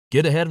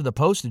Get ahead of the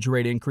postage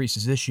rate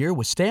increases this year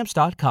with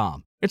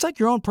Stamps.com. It's like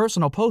your own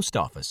personal post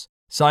office.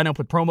 Sign up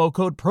with promo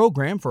code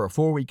PROGRAM for a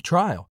 4-week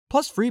trial,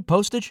 plus free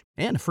postage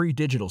and a free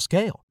digital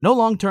scale. No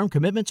long-term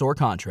commitments or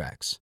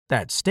contracts.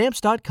 That's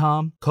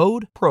Stamps.com,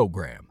 code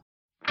PROGRAM.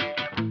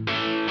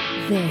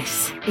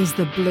 This is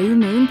the Blue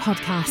Moon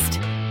Podcast.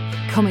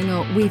 Coming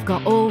up, we've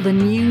got all the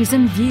news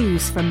and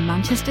views from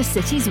Manchester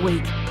City's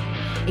week.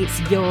 It's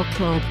your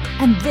club,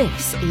 and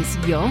this is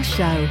your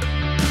show.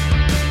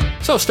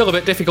 So still a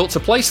bit difficult to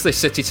place this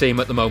City team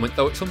at the moment,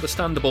 though it's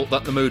understandable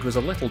that the mood was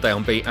a little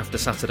downbeat after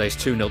Saturday's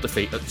 2-0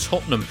 defeat at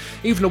Tottenham.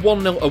 Even a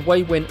 1-0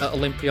 away win at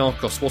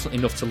Olympiacos wasn't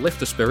enough to lift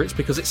the spirits,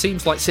 because it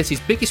seems like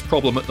City's biggest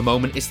problem at the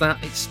moment is that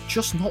it's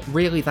just not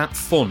really that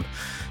fun.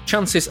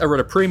 Chances are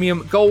at a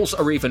premium, goals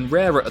are even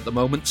rarer at the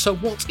moment, so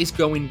what is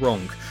going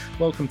wrong?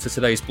 Welcome to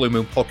today's Blue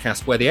Moon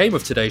podcast, where the aim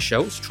of today's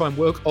show is to try and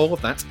work all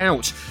of that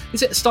out.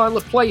 Is it a style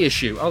of play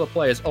issue? Are the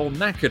players all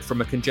knackered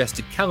from a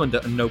congested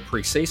calendar and no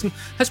pre-season?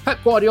 Has Pep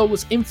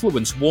Guardiola's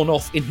influence worn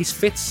off in his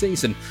 5th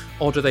season?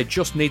 Or do they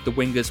just need the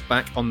wingers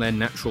back on their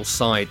natural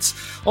sides?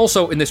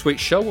 Also in this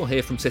week's show, we'll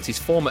hear from City's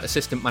former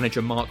assistant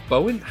manager Mark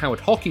Bowen,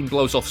 Howard Hockin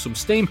blows off some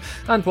steam,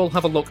 and we'll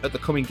have a look at the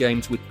coming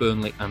games with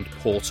Burnley and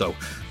Porto.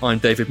 I'm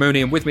David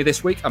Mooney, and with me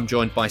this week I'm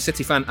joined by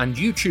City fan and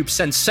YouTube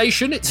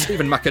sensation, it's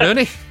Stephen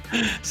McInnerney.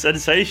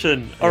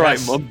 Sensation. All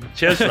right, Mum.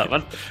 Cheers for that,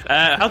 man.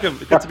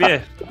 Howcom, good to be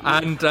here.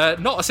 And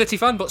not a City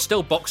fan, but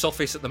still box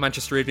office at the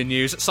Manchester Evening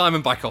News,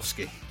 Simon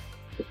Bajkowski.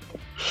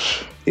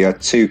 You're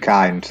too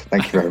kind.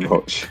 Thank you very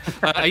much.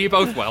 Are you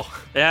both well?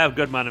 Yeah, I'm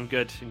good, man. I'm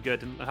good.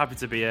 I'm happy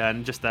to be here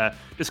and just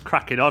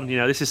cracking on. You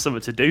know, this is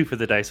something to do for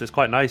the day, so it's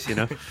quite nice, you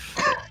know.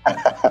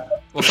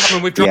 Well,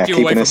 Simon, we've dragged you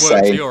away from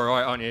work, so you're all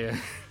right, aren't you?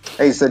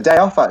 It's the day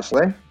off,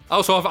 actually.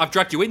 Oh, so I've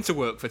dragged you into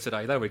work for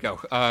today. There we go.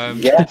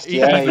 Yes,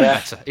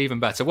 better, even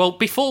better. Well,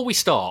 before we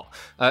start,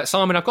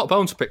 Simon, I've got a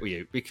bone to pick with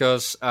you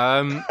because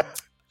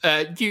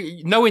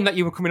you, knowing that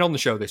you were coming on the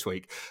show this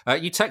week,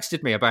 you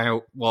texted me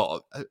about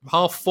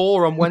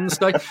 4:30 on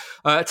Wednesday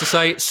to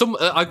say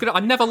I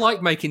never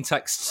like making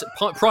texts,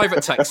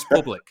 private texts,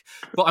 public,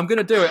 but I'm going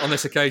to do it on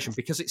this occasion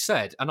because it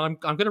said, and I'm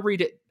going to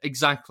read it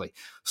exactly.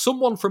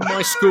 Someone from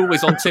my school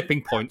is on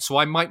tipping point, so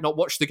I might not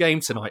watch the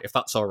game tonight if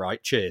that's all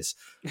right. Cheers.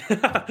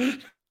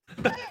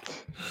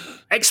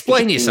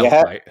 Explain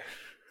yourself, mate.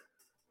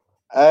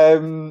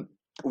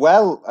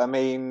 Well, I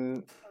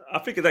mean, I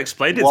think it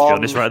explained it, to be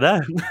honest, right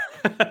there.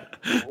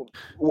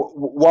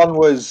 One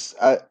was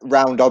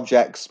round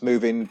objects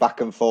moving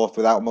back and forth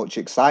without much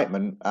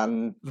excitement,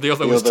 and the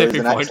other was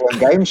tipping point. Excellent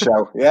game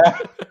show. Yeah.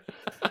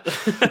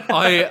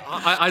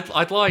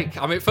 I'd like.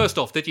 I mean, first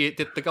off, did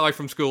the guy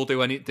from school do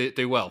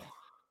well?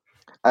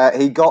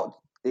 He got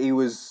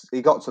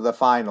to the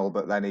final,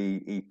 but then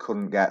he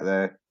couldn't get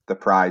the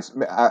prize.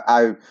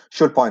 I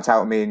should point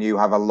out, me and you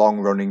have a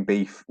long-running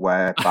beef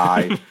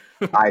whereby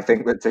I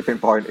think that Tipping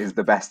Point is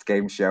the best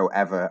game show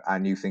ever,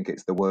 and you think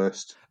it's the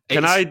worst.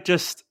 Can I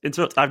just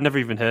interrupt? I've never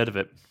even heard of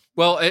it.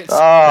 Well, it's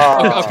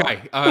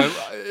okay.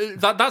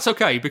 That's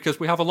okay, because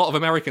we have a lot of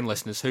American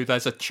listeners who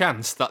there's a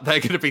chance that they're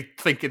going to be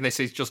thinking this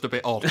is just a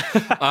bit odd.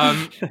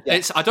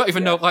 It's I don't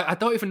even know. I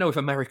don't even know if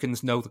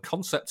Americans know the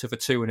concept of a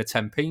 2 and a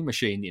 10p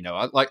machine. You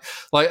know, is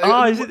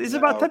it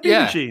about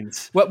 10p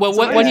machines?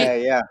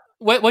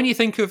 When you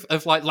think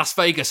of like Las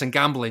Vegas and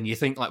gambling, you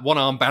think like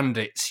one-arm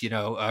bandits, you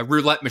know,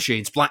 roulette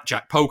machines,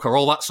 blackjack, poker,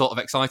 all that sort of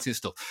exciting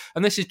stuff.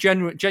 And this is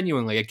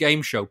genuinely a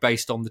game show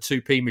based on the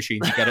 2p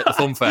machines you get at the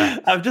fun fair.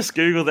 I've just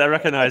Googled it, I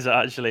recognise it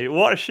actually.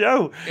 What a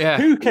show. Yeah.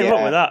 Who came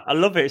up with that? I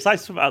love it. It's like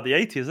something out of the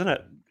 80s, isn't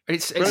it?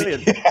 It's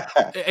brilliant.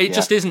 It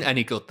just isn't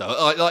any good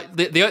though. Like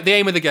the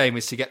aim of the game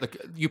is to get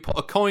you put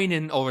a coin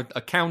in or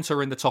a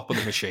counter in the top of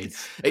the machine.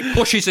 It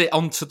pushes it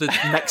onto the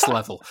next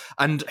level,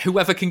 and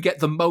whoever can get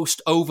the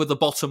most over the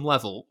bottom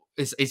level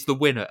is the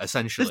winner.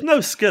 Essentially, there's no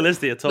skill, is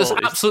there at all? There's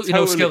absolutely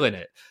no skill in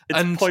it.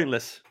 It's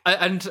pointless.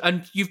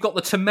 And you've got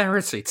the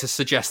temerity to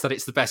suggest that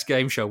it's the best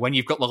game show when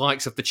you've got the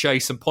likes of The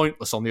Chase and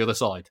Pointless on the other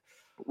side.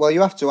 Well,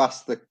 you have to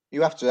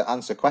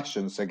answer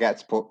questions to get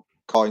to put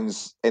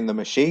coins in the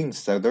machine,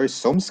 so there is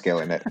some skill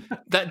in it.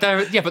 But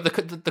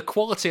the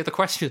quality of the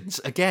questions,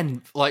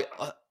 again, like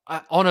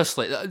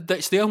honestly,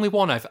 it's the only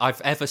one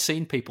I've ever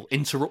seen people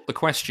interrupt the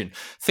question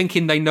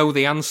thinking they know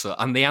the answer,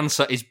 and the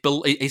answer is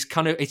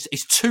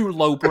too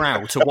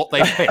lowbrow to what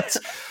they picked.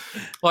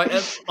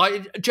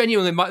 I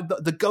genuinely,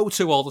 the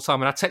go-to all the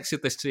time, and I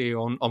texted this to you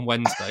on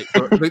Wednesday,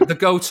 the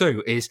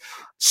go-to is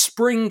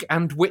spring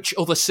and which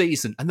other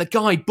season, and the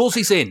guy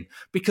buzzes in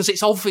because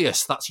it's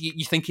obvious that's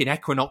you're thinking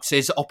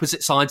equinoxes,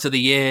 opposite sides of the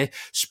year,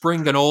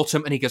 spring and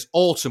autumn, and he goes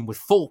autumn with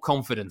full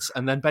confidence,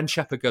 and then Ben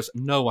Shepherd goes,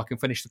 no, I can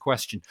finish the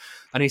question,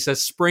 and he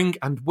says spring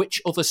and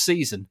which other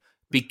season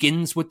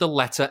begins with the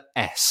letter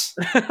S.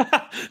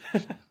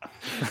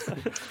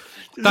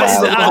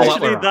 That's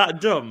actually that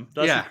dumb.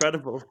 That's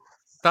incredible.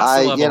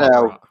 That's the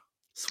level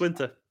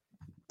Swinter.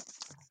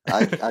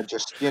 I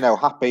just,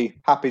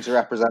 happy to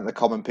represent the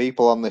common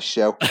people on this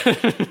show.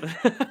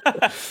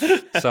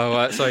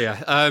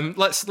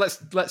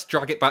 Let's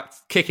drag it back,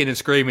 kicking and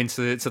screaming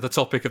to the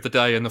topic of the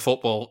day and the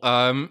football.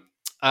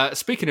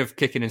 Speaking of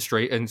kicking and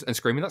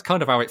screaming, that's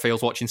kind of how it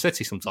feels watching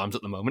City sometimes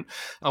at the moment.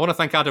 I want to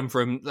thank Adam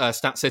from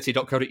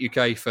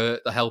statcity.co.uk for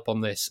the help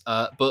on this.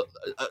 But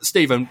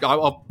Stephen, I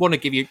want to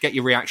get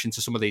your reaction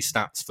to some of these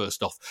stats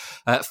first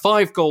off.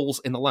 5 goals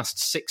in the last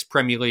 6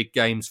 Premier League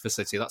games for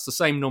City. That's the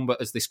same number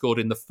as they scored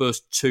in the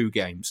first 2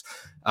 games.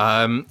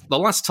 The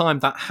last time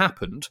that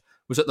happened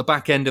was at the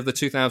back end of the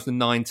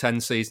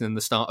 2009-10 season and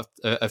the start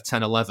of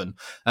 10-11.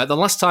 The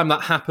last time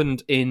that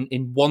happened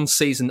in one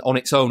season on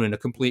its own in a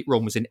complete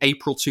run was in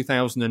April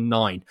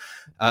 2009.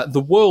 The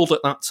world at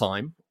that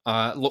time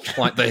looked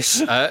like this.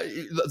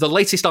 The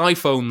latest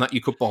iPhone that you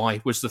could buy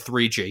was the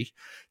 3G.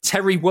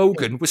 Terry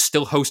Wogan was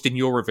still hosting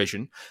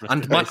Eurovision,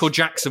 and Michael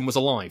Jackson was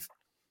alive.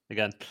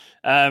 Again,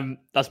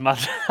 that's mad.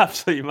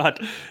 Absolutely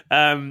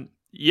mad.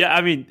 Yeah,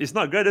 I mean, it's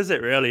not good, is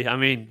it, really? I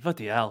mean,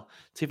 bloody hell.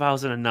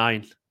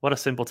 2009. What a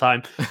simple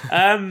time.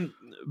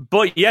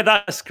 But yeah,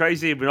 that's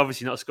crazy. We're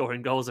obviously not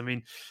scoring goals. I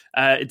mean,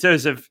 in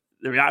terms of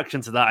the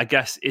reaction to that, I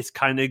guess it's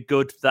kind of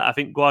good that I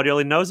think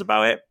Guardiola knows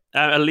about it.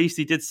 At least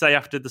he did say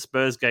after the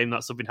Spurs game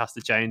that something has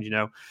to change,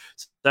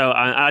 So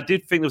I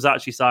did think there was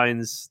actually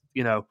signs,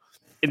 in the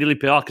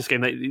Olympiacos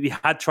game that he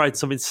had tried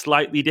something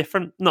slightly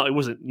different. No, it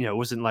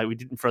wasn't like we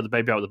didn't throw the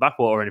baby out with the bathwater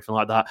or anything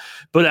like that.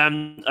 But I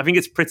think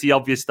it's pretty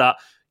obvious that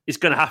it's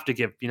going to have to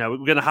give, we're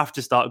going to have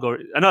to start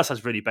going. I know that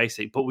sounds really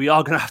basic, but we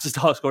are going to have to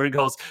start scoring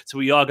goals. So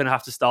we are going to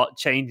have to start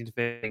changing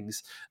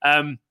things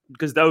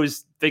because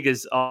those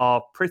figures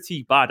are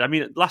pretty bad. I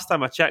mean, last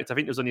time I checked, I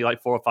think there was only like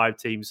 4 or 5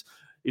 teams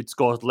who'd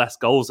scored less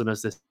goals than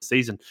us this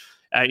season,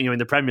 in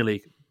the Premier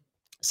League.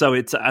 So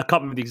I can't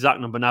remember the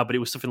exact number now, but it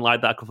was something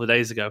like that a couple of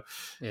days ago.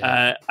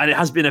 Yeah. And it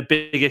has been a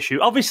big issue.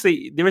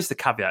 Obviously, there is the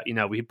caveat,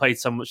 we played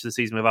so much of the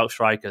season without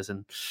strikers,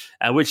 and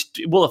which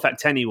will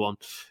affect anyone.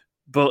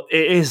 But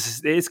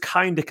it's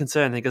kind of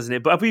concerning, isn't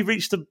it? But have we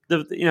reached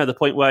the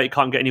point where it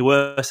can't get any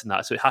worse than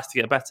that? So it has to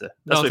get better.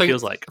 That's what it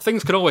feels like.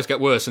 Things can always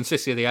get worse, and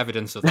City are the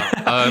evidence of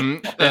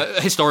that.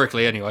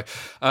 Historically, anyway.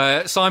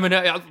 Simon,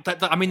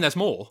 I mean, there's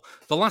more.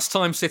 The last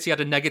time City had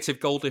a negative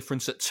goal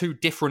difference at 2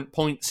 different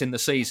points in the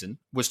season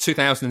was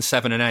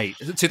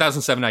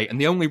 2007-8,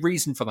 and the only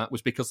reason for that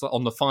was because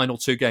on the final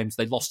 2 games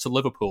they lost to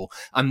Liverpool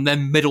and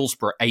then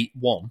Middlesbrough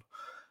 8-1.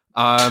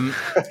 And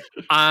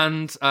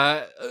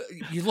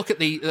you look at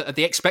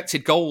the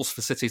expected goals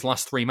for City's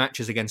last 3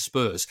 matches against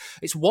Spurs.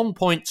 It's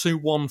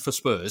 1.21 for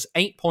Spurs,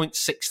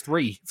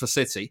 8.63 for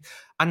City,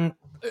 and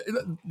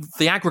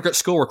the aggregate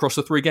score across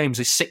the 3 games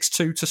is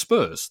 6-2 to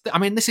Spurs. I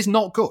mean, this is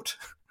not good.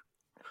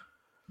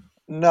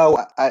 No,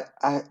 I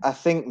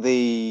think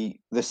the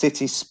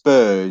City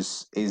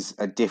Spurs is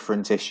a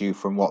different issue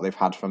from what they've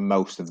had for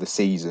most of the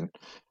season,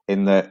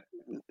 in that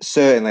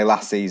certainly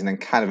last season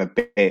and kind of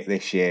a bit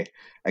this year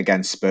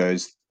against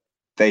Spurs,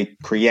 they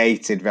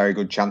created very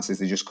good chances.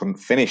 They just couldn't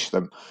finish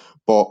them.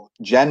 But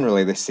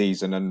generally this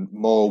season, and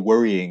more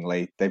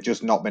worryingly, they've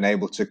just not been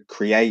able to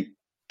create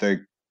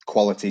the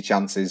quality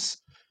chances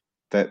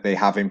that they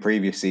have in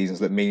previous seasons.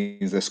 That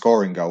means they're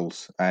scoring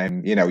goals.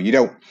 You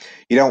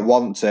don't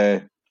want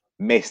to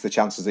miss the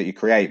chances that you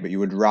create, but you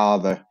would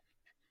rather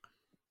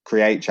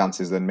create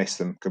chances than miss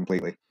them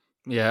completely.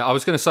 Yeah, I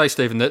was going to say,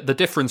 Stephen, that the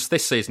difference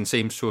this season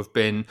seems to have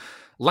been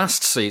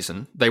last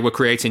season they were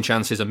creating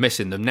chances and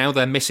missing them. Now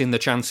they're missing the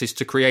chances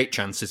to create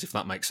chances, if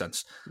that makes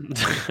sense.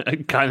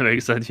 It kind of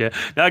makes sense, yeah.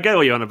 Now, I get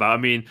what you're on about.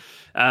 I mean,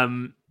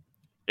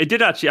 it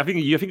did actually, I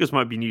think this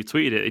might be you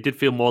tweeted it. It did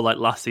feel more like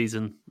last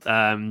season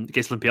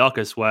against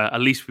Olympiacos, where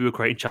at least we were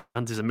creating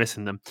chances and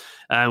missing them,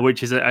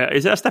 which is it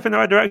a step in the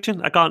right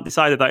direction? I can't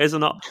decide if that is or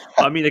not.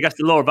 But, I mean, I guess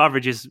the law of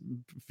averages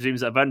presumes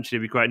that eventually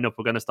we're creating up,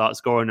 we're going to start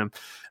scoring them.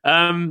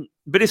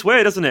 But it's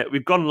weird, isn't it?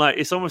 We've gone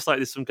it's almost like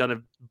there's some kind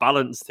of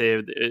balance here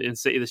in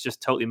City that's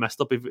just totally messed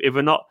up. If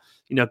we're not,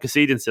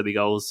 conceding silly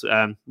goals,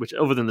 which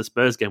other than the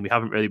Spurs game, we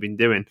haven't really been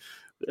doing.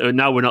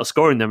 Now we're not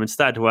scoring them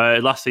instead, where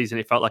last season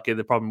it felt like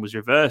the problem was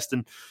reversed.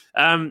 And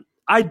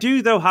I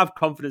do, though, have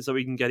confidence that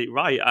we can get it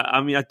right.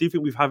 I mean, I do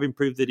think we have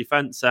improved the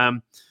defence.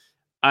 And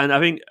I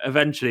think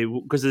eventually,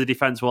 because of the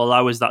defence will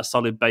allow us that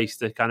solid base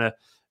to kind of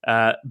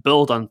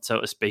build on, so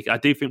to speak. I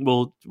do think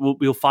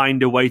we'll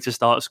find a way to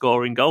start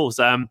scoring goals.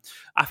 I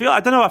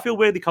feel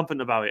weirdly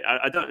confident about it.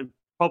 I don't,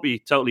 probably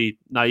totally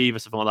naive or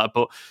something like that,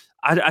 but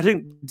I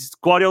think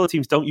Guardiola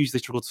teams don't usually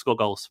struggle to score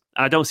goals.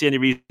 And I don't see any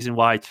reason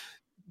why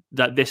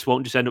that this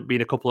won't just end up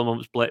being a couple of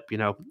months blip.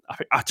 I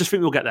just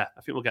think we'll get there.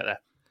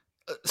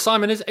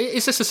 Simon,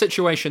 is this a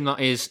situation that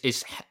is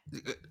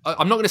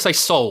I'm not going to say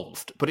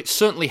solved, but it's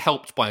certainly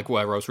helped by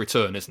Aguero's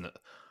return, isn't it?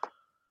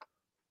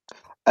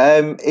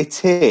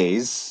 It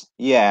is,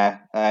 yeah.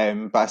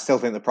 But I still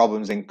think the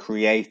problem's in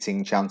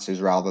creating chances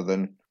rather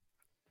than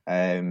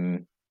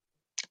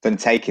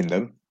taking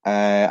them.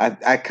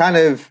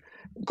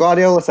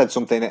 Guardiola said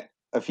something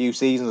a few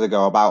seasons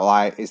ago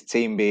about his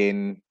team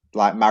being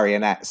like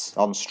marionettes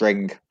on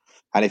string,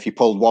 and if you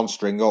pulled one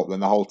string up, then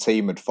the whole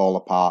team would fall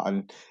apart.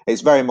 And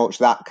it's very much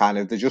that kind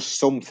of, there's just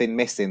something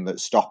missing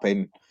that's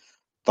stopping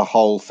the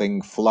whole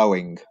thing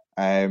flowing.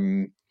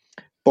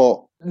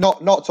 But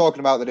not talking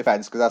about the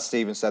defence, because as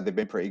Stephen said, they've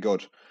been pretty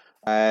good.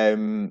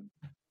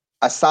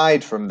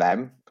 aside from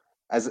them,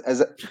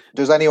 as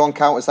does anyone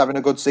count as having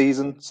a good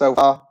season so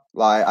far?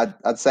 Like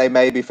I'd say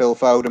maybe Phil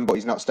Foden, but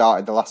he's not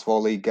started the last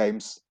 4 league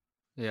games.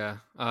 Yeah,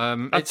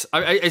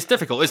 it's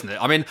difficult, isn't it?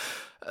 I mean,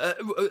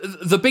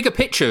 the bigger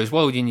picture as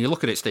well, when you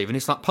look at it, Stephen,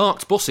 it's like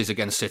parked buses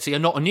against City are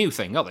not a new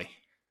thing, are they?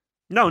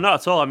 No,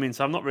 not at all. I mean,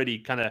 so I'm not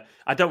really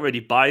I don't really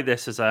buy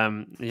this as,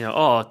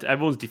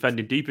 everyone's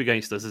defending deep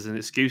against us as an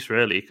excuse,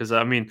 really. Because,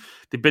 I mean,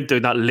 they've been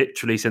doing that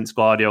literally since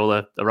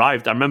Guardiola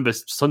arrived. I remember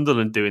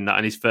Sunderland doing that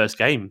in his first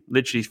game,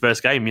 literally his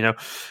first game,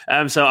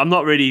 So I'm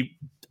not really,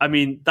 I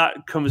mean,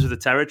 that comes with the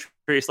territory.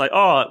 It's like,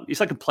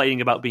 it's like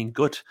complaining about being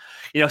good,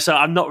 so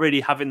I'm not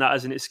really having that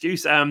as an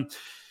excuse.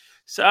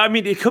 So, I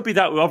mean, it could be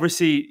that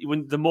obviously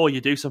when the more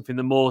you do something,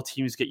 the more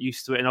teams get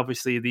used to it. And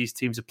obviously these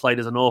teams have played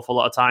us an awful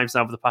lot of times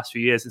now over the past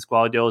few years since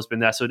Guardiola's been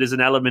there. So there's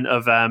an element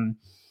of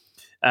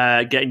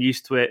getting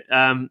used to it.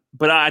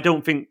 But I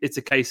don't think it's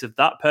a case of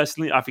that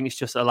personally. I think it's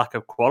just a lack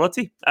of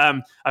quality.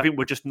 I think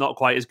we're just not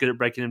quite as good at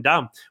breaking them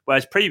down.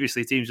 Whereas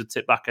previously teams would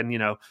sit back and,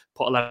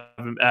 put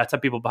 10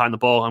 people behind the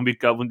ball and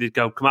they'd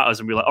go come at us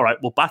and be like, all right,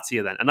 we'll batter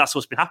you then. And that's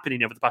what's been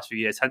happening over the past few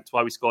years. Hence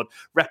why we scored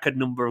record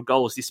number of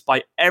goals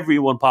despite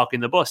everyone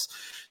parking the bus.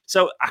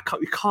 So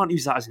we can't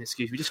use that as an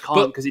excuse. We just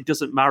can't because it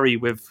doesn't marry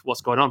with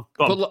what's going on.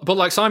 But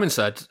like Simon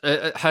said,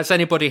 has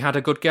anybody had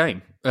a good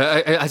game?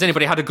 Has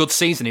anybody had a good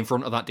season in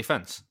front of that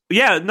defence?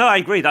 Yeah, no, I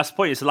agree. That's the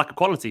point. It's a lack of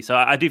quality. So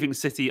I do think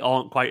City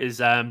aren't quite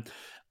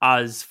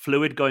as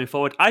fluid going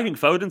forward. I think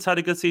Foden's had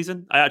a good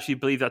season. I actually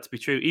believe that to be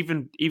true.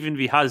 Even if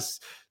he has,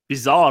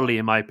 bizarrely,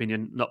 in my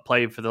opinion, not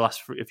played for the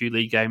last few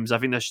league games, I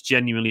think that's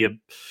genuinely a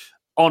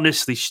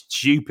honestly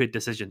stupid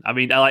decision. I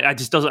mean, I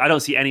don't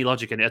see any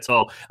logic in it at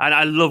all. And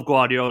I love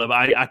Guardiola,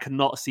 but I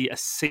cannot see a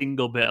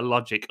single bit of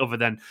logic other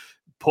than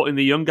putting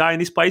the young guy in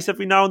his place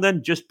every now and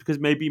then just because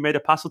maybe he made a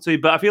pass or two.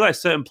 But I feel like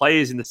certain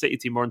players in the City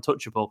team are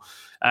untouchable.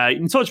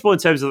 Untouchable in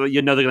terms of,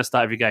 they're going to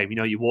start every game.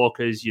 Your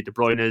Walkers, your De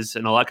Bruynes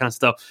and all that kind of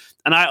stuff.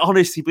 And I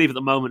honestly believe at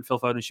the moment Phil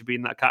Foden should be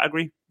in that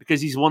category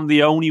because he's one of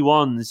the only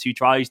ones who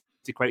tries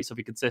to create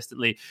something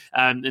consistently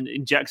and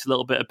injects a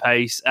little bit of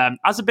pace,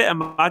 has a bit of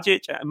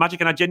magic,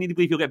 and I genuinely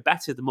believe he'll get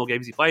better the more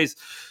games he plays.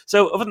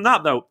 So other than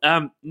that, though,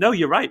 no,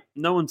 you're right.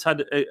 No one's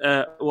had,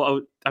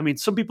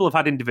 some people have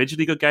had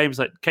individually good games.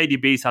 Like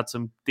KDB's had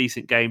some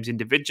decent games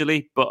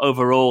individually, but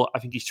overall, I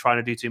think he's trying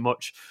to do too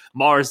much.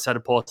 Morris has had a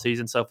poor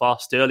season so far.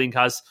 Sterling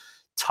has.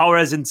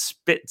 Torres in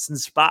spits and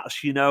spats,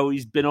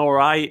 he's been all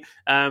right.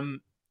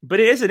 But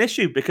it is an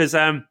issue because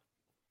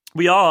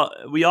we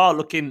are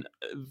looking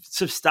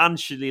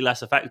substantially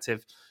less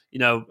effective,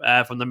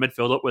 from the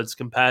midfield upwards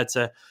compared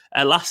to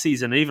last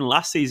season. And even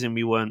last season,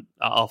 we weren't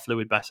at our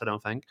fluid best, I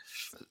don't think.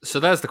 So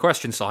there's the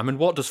question, Simon.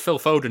 What does Phil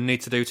Foden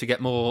need to do to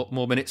get more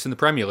minutes in the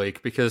Premier League?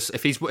 Because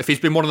if he's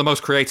been one of the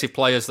most creative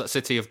players that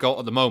City have got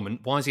at the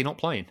moment, why is he not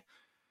playing?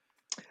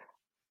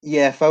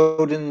 Yeah,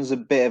 Foden's a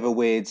bit of a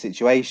weird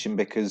situation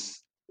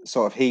because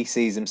sort of he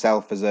sees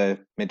himself as a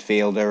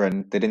midfielder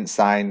and they didn't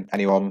sign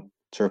anyone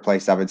to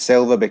replace David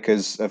Silva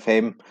because of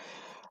him.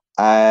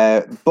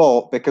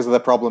 But because of the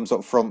problems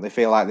up front, they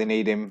feel like they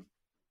need him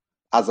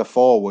as a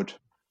forward.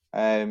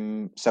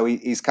 So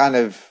he's kind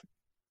of...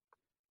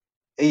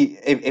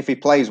 If he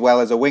plays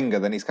well as a winger,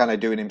 then he's kind of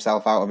doing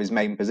himself out of his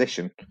main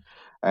position.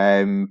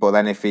 But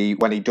then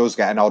when he does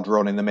get an odd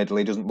run in the middle,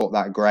 he doesn't look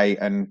that great.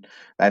 And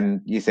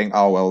then you think,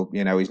 oh, well,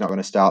 he's not going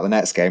to start the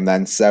next game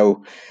then.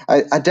 So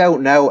I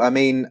don't know. I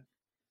mean,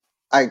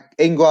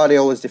 in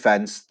Guardiola's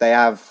defence, they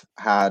have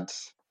had...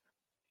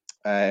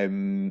 they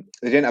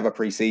didn't have a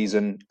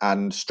pre-season,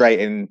 and straight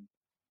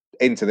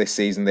into this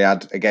season they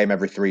had a game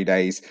every 3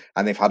 days,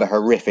 and they've had a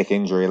horrific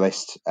injury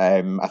list.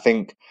 I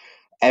think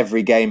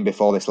every game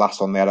before this last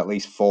one they had at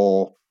least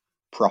 4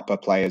 proper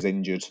players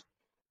injured.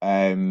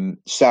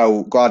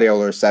 So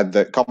Guardiola has said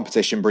that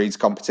competition breeds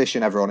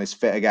competition. Everyone is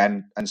fit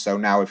again, and so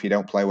now if you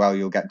don't play well,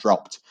 you'll get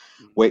dropped,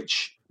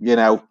 which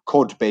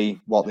could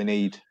be what they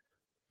need.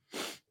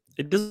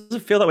 It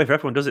doesn't feel that way for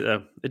everyone, does it,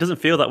 though? It doesn't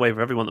feel that way for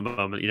everyone at the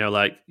moment.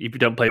 Like, if you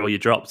don't play well, you're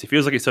dropped. It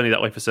feels like it's only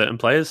that way for certain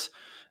players,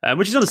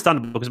 which is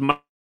understandable because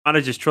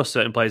managers trust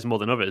certain players more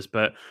than others.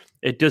 But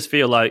it does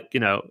feel like,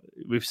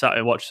 we've sat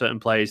and watched certain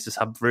players just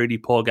have really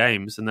poor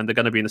games and then they're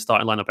going to be in the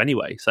starting lineup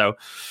anyway. So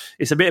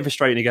it's a bit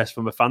frustrating, I guess,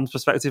 from a fan's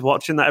perspective,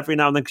 watching that every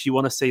now and then because you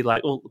want to see,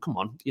 like, oh, come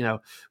on,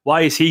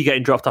 why is he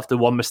getting dropped after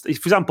one mistake?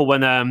 For example,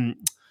 when...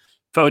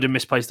 Foden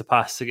misplaced a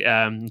pass in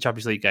the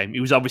Champions League game. He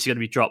was obviously going to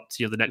be dropped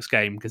the next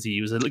game because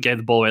he was getting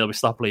the ball away a little bit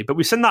sloppily. But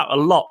we've seen that a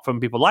lot from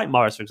people like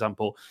Morris, for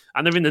example,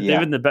 and they're in the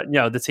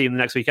team the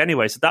next week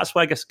anyway. So that's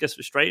why I guess gets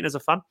frustrating as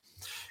a fan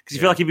because you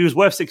feel like if he was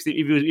worth 60,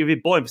 if he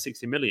bought him for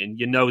 60 million,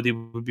 they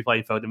would be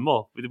playing Foden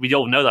more. We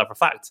all know that for a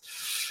fact.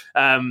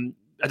 I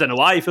don't know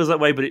why he feels that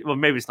way, but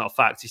maybe it's not a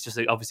fact. It's just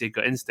obviously a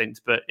gut instinct.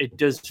 But it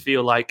does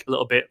feel like a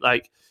little bit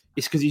like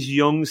it's because he's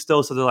young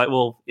still. So they're like,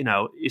 well,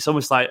 it's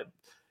almost like.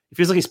 It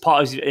feels like it's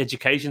part of his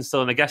education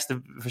still. And I guess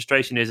the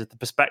frustration is that the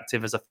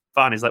perspective as a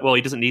fan is like, well,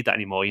 he doesn't need that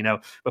anymore.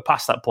 We're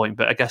past that point.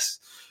 But I guess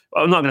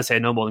I'm not going to say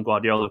no more than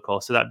Guardiola, of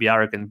course, so that'd be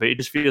arrogant. But it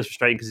just feels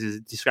frustrating because there's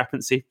a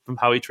discrepancy from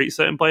how he treats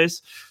certain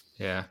players.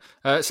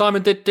 Yeah.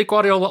 Simon, did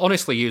Guardiola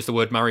honestly use the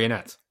word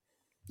marionette?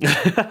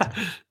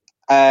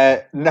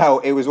 No,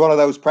 it was one of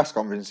those press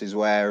conferences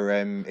where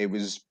it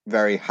was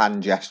very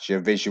hand gesture,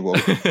 visual,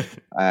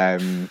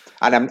 and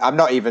I'm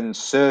not even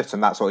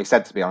certain that's what he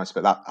said, to be honest.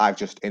 But that I've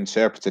just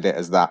interpreted it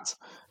as that.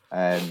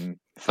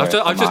 I was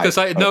just going to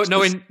say,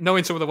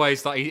 knowing some of the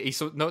ways that he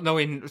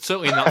knowing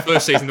certainly in that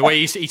first season, the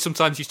way he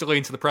sometimes used to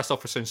lean to the press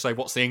officer and say,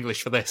 "What's the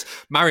English for this?"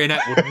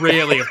 Marionette would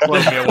really have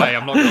blown me away.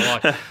 I'm not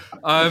going to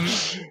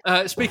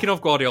lie. Speaking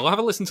of Guardiola, have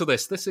a listen to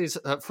this. This is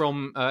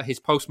from his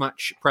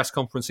post-match press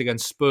conference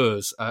against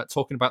Spurs,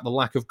 talking about the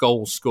lack of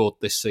goals scored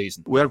this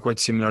season. We are quite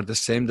similar, the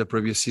same the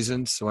previous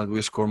seasons when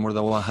we scored more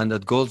than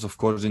 100 goals. Of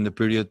course, in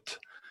the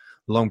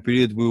long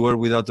period we were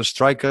without the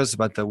strikers,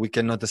 but we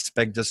cannot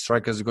expect the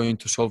strikers going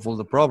to solve all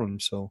the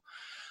problems. So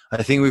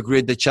I think we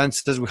create the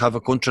chances. We have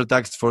a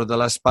counter-attack for the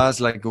last pass,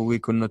 like we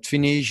could not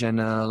finish, and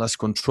last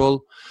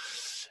control.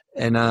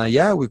 And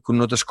we could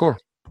not score.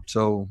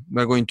 So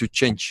we're going to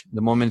change.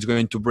 The moment's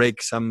going to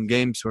break some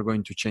games. We're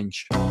going to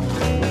change.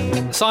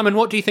 Simon,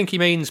 what do you think he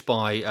means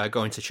by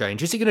going to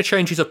change? Is he going to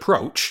change his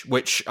approach,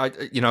 which,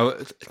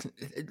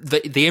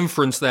 the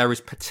inference there is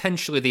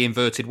potentially the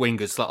inverted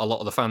wingers that a lot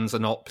of the fans are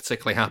not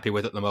particularly happy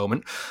with at the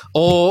moment?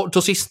 Or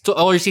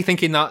is he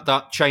thinking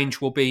that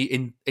change will be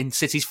in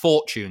City's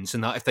fortunes,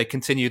 and that if they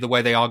continue the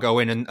way they are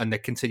going and they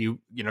continue,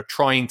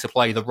 trying to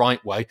play the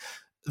right way,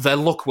 their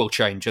luck will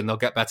change and they'll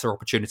get better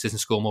opportunities and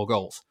score more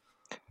goals?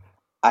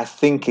 I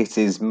think it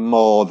is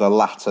more the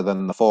latter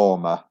than the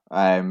former.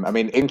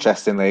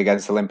 Interestingly,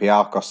 against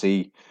Olympiacos,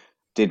 he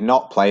did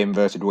not play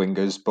inverted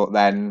wingers, but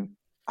then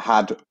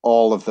had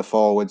all of the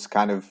forwards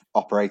kind of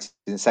operating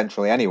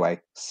centrally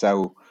anyway.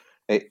 So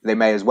they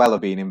may as well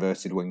have been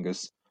inverted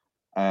wingers.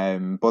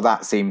 But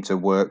that seemed to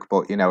work.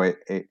 But,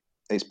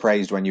 it's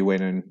praised when you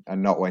win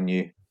and not when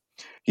you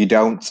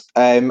don't.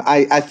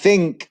 I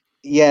think,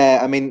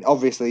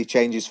 obviously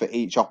changes for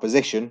each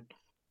opposition,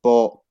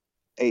 but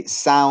it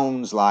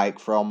sounds like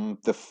from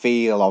the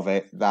feel of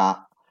it that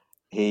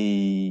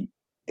he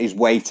is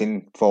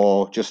waiting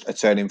for just a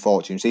turn in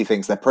fortunes. He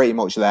thinks they're pretty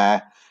much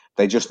there.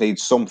 They just need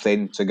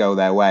something to go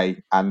their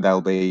way and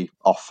they'll be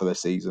off for the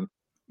season.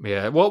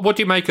 Yeah. What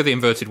do you make of the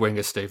inverted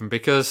wingers, Stephen?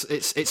 Because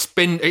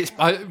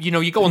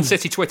you go on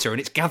City Twitter and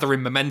it's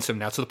gathering momentum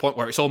now to the point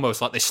where it's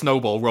almost like this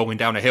snowball rolling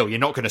down a hill. You're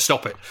not going to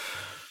stop it.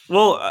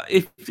 Well,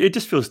 it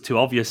just feels too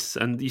obvious,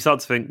 and you start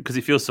to think, because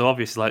it feels so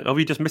obvious, like,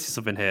 we just missing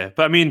something here.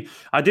 But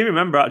I do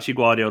remember actually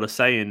Guardiola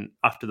saying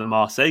after the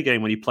Marseille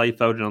game when he played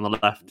Foden on the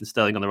left and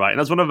Sterling on the right, and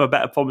that's one of our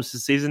better performances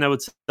this season, I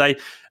would say.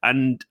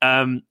 And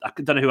I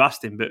don't know who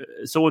asked him, but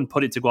someone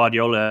put it to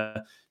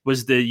Guardiola,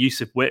 was the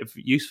use of width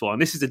useful?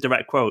 And this is a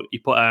direct quote.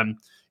 He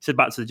said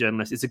back to the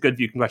journalist, "It's a good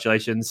view,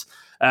 congratulations.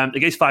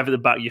 Against five at the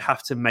back, you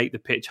have to make the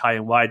pitch high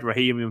and wide.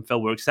 Raheem and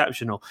Phil were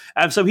exceptional."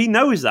 So he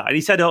knows that. And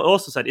he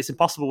also said it's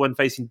impossible when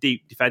facing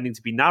deep defending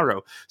to be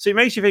narrow. So it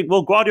makes you think,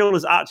 well,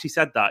 Guardiola's actually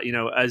said that,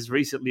 as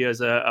recently as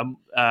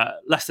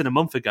less than a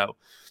month ago.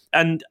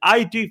 And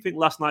I do think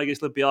last night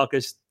against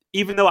Olympiacos,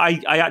 even though I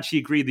actually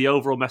agree the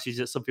overall message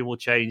that something will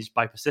change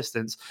by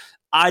persistence,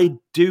 I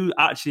do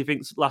actually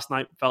think last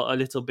night felt a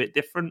little bit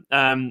different.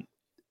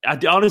 I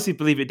honestly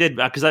believe it did,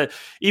 because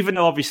even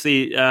though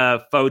obviously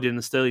Foden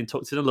and Sterling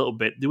tucked in a little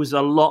bit, there was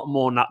a lot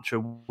more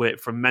natural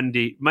width from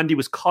Mendy. Mendy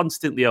was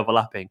constantly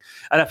overlapping,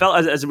 and I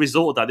felt as a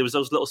result of that, there was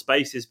those little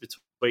spaces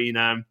between.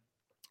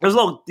 There was a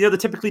lot, the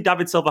typically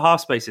David Silva half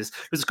spaces.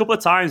 There was a couple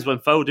of times when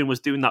Foden was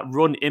doing that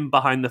run in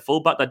behind the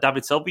fullback that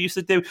David Silva used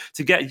to do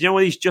to get,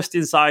 when he's just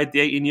inside the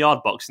 18-yard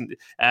box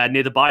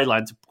near the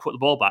byline to put the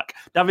ball back.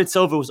 David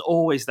Silva was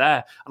always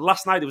there. And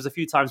last night there was a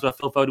few times where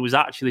Phil Foden was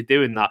actually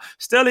doing that.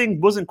 Sterling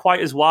wasn't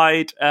quite as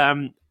wide,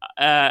 and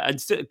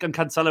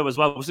Cancelo as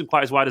well wasn't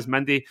quite as wide as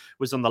Mendy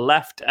was on the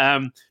left.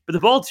 But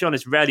the ball, to be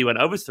honest, rarely went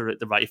over to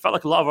the right. It felt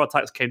like a lot of our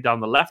attacks came down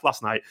the left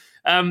last night.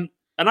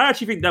 And I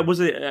actually think that was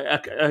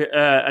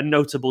a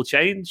notable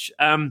change.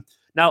 Now,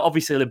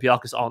 obviously,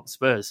 Olympiacos aren't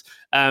Spurs,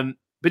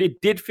 but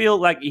it did feel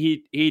like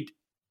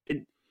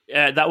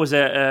that was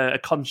a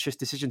conscious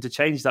decision to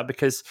change that,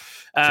 because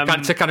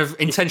to kind of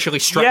intentionally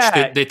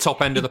stretch the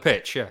top end of the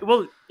pitch. Yeah.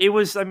 Well, it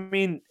was.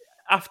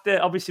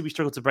 After, obviously, we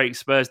struggled to break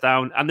Spurs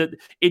down, and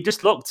it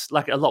just looked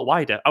like a lot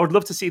wider. I would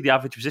love to see the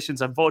average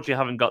positions. Unfortunately, I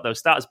haven't got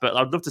those stats, but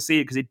I'd love to see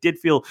it, because it did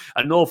feel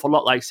an awful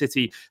lot like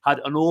City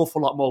had an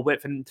awful lot more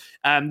width. And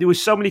there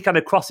was so many kind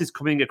of crosses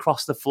coming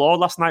across the floor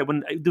last night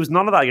when there was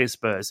none of that against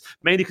Spurs,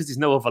 mainly because there's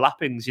no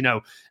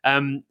overlappings,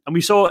 And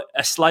we saw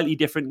a slightly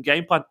different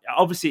game plan.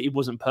 Obviously, it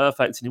wasn't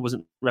perfect and it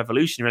wasn't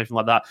revolutionary or anything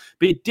like that,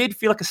 but it did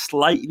feel like a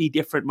slightly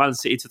different Man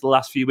City to the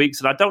last few weeks.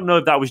 And I don't know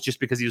if that was just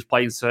because he was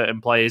playing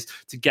certain players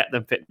to get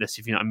them fitness,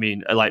 if you know what I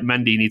mean. Like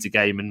Mendy needs a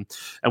game and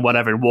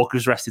whatever, and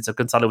Walker's rested, so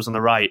Cancelo was on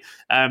the right.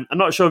 I'm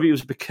not sure if it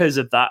was because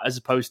of that as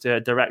opposed to a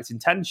direct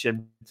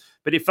intention,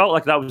 but it felt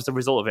like that was the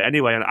result of it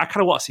anyway. And I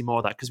kind of want to see more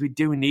of that, because we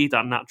do need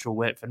that natural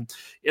width. And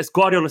as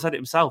Guardiola said it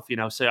himself,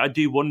 so I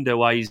do wonder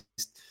why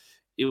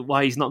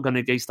he's not going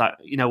against that,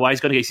 why he's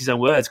going against his own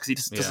words, because it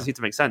just doesn't seem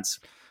to make sense.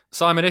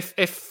 Simon,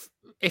 if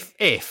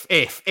if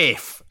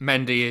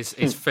Mendy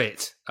is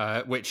fit,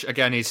 which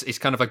again is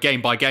kind of a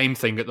game by game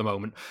thing at the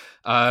moment,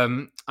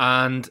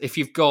 and if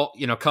you've got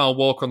Kyle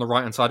Walker on the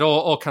right hand side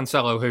or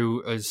Cancelo,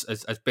 who has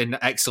been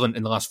excellent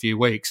in the last few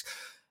weeks,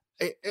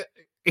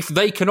 if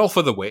they can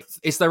offer the width,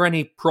 is there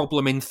any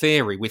problem in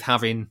theory with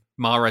having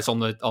Mahrez on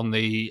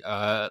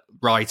the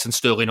right and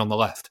Sterling on the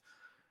left?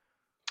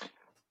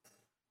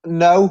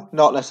 No,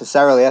 not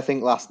necessarily. I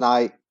think last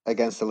night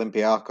against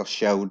Olympiacos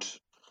showed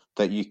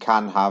that you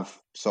can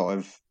have sort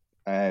of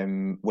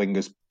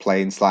wingers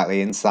playing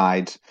slightly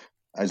inside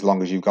as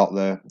long as you've got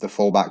the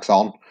fullbacks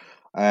on.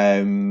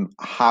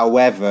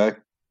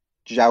 However,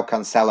 João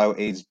Cancelo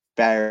is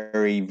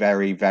very,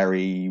 very,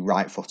 very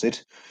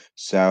right-footed,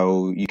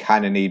 so you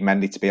kind of need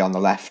Mendy to be on the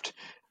left,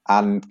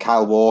 and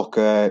Kyle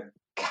Walker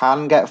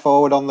can get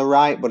forward on the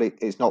right, but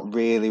it's not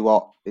really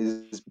what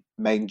his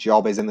main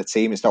job is in the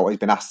team. It's not what he's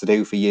been asked to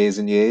do for years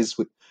and years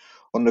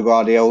under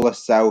Guardiola.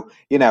 So,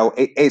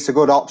 it's a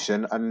good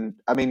option. And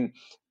I mean,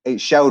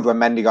 it showed when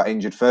Mendy got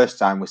injured first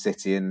time with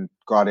City and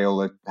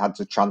Guardiola had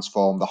to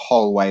transform the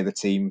whole way the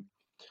team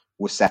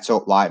was set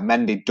up. Like,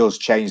 Mendy does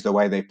change the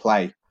way they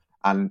play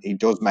and he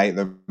does make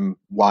them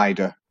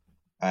wider,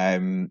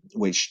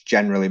 which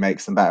generally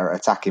makes them better at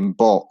attacking.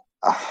 But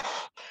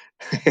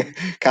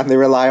can they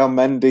rely on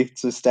Mendy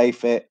to stay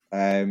fit?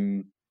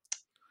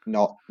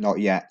 Not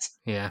yet.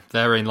 Yeah,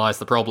 therein lies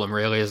the problem,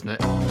 really, isn't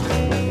it?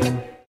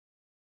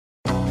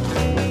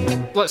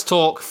 Let's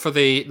talk for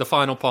the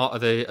final part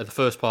of the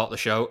first part of the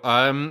show.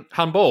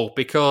 Handball,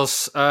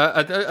 because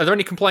are there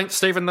any complaints,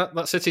 Stephen,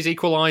 that City's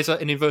equaliser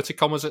in inverted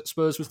commas at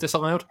Spurs was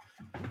disallowed?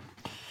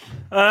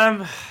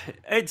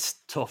 It's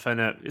tough, isn't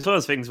it? It's one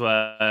of those things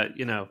where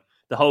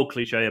the whole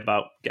cliche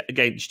about get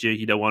against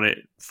you don't want it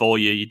for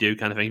you, you do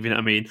kind of thing. If you know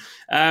what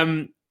I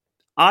mean?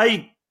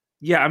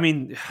 I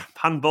mean,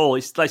 handball.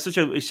 It's like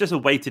it's just a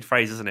weighted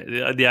phrase, isn't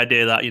it? The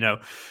idea that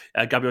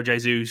Gabriel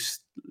Jesus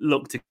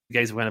looked to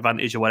gain an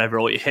advantage or whatever,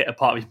 or he hit a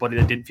part of his body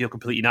that didn't feel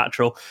completely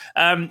natural.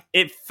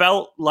 It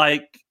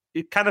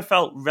kind of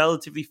felt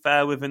relatively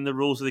fair within the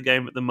rules of the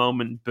game at the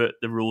moment, but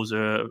the rules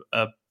are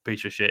a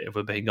piece of shit if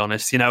we're being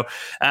honest,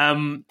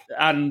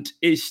 and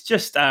it's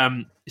just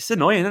it's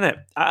annoying, isn't it?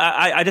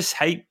 I just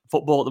hate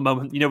football at the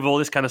moment, with all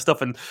this kind of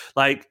stuff and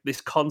like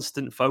this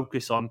constant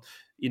focus on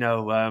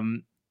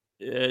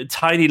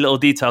tiny little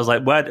details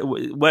like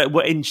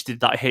what inch did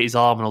that hit his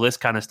arm and all this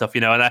kind of stuff,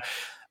 and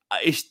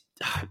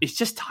it's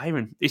just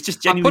tiring. It's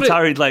just genuinely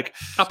tiring. Like,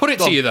 I put it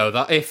to you though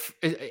that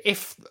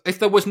if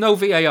there was no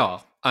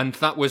VAR and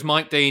that was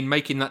Mike Dean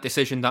making that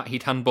decision that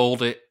he'd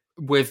handballed it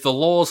with the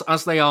laws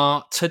as they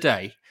are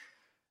today,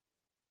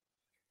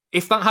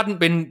 if that hadn't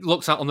been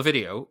looked at on the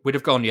video, we'd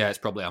have gone, yeah, it's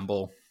probably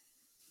handball.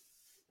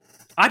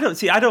 I don't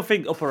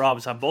think upper arm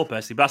is handball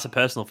personally, but that's a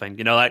personal thing.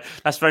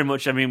 That's very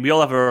much. I mean, we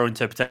all have our own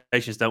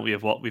interpretations, don't we,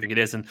 of what we think it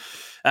is? And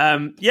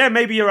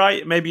maybe you're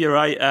right.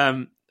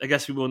 I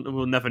guess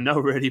we'll never know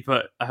really,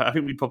 but I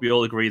think we'd probably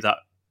all agree that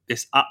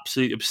this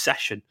absolute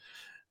obsession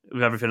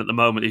with everything at the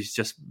moment is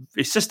just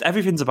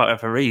everything's about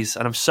referees,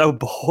 and I'm so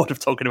bored of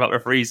talking about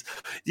referees.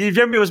 Do you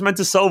remember it was meant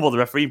to solve all the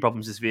referee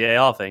problems, this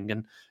VAR thing,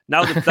 and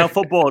now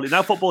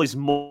football is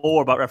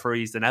more about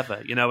referees than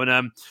ever,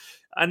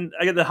 and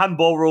again the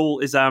handball rule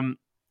is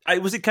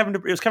it was Kevin De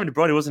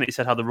Bruyne, wasn't it? He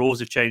said how the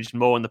rules have changed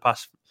more in the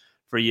past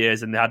 3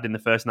 years than they had in the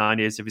first 9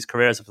 years of his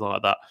career or something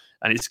like that,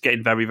 and it's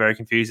getting very, very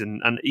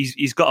confusing, and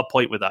he's got a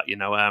point with that,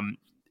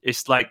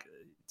 it's like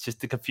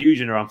just the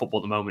confusion around football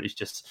at the moment is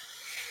just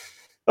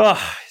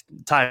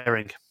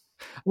tiring.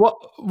 What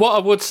I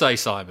would say,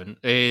 Simon,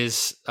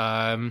 is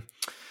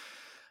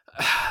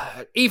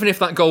even if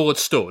that goal had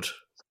stood,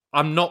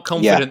 I'm not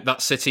confident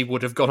that City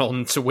would have gone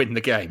on to win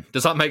the game.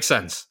 Does that make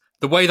sense?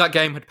 The way that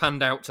game had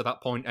panned out to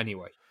that point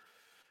anyway.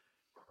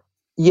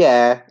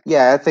 Yeah,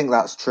 I think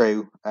that's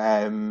true.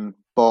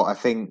 But I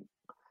think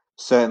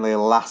certainly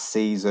last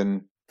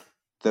season,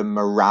 the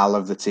morale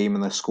of the team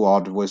and the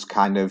squad was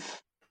kind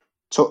of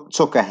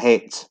took a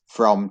hit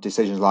from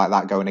decisions like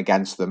that going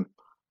against them.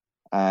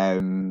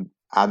 And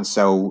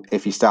so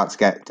if you start to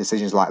get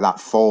decisions like that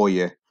for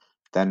you,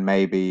 then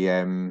maybe,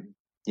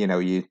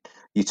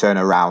 you turn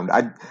around.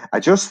 I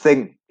just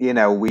think,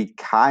 we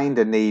kind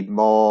of need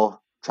more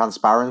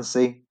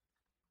transparency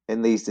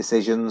in these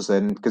decisions,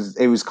 and because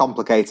it was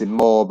complicated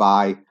more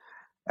by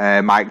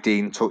Mike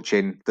Dean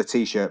touching the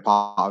t-shirt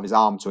part of his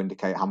arm to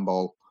indicate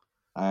handball.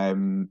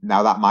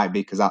 Now that might be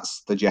because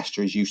that's the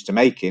gesture he's used to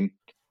making,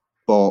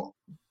 but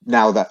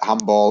now that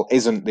handball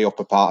isn't the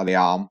upper part of the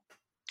arm,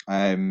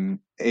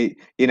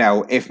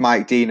 if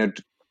Mike Dean had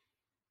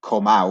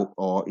come out,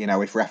 or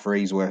if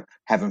referees were,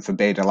 heaven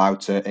forbid,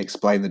 allowed to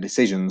explain the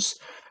decisions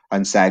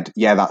and said,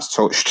 yeah, that's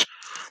touched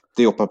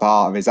the upper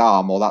part of his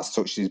arm, or that's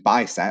touched his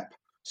bicep,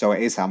 so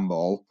it is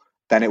handball,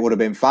 then it would have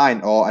been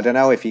fine. Or I don't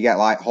know, if you get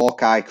like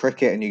Hawkeye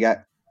cricket and you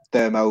get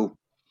thermo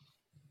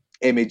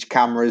image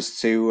cameras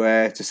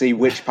to see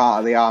which part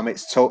of the arm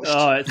it's touched.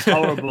 Oh, it's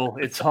horrible!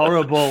 It's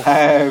horrible.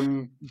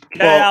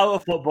 Get out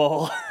of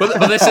football.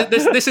 But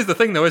this is the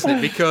thing, though, isn't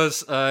it?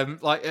 Because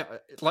like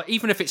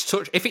even if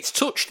it's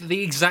touched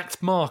the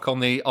exact mark on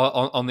the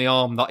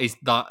arm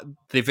that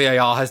the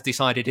VAR has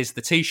decided is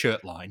the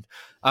t-shirt line,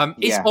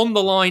 it's on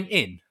the line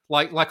in.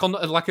 Like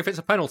if it's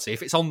a penalty,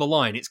 if it's on the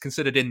line, it's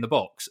considered in the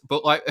box.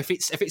 But like if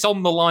it's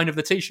on the line of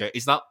the t-shirt,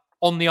 is that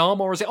on the arm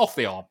or is it off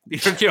the arm? Do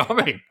you know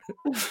what I mean?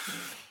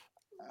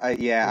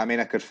 I mean,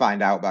 I could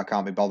find out, but I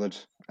can't be bothered.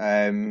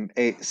 I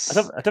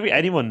don't think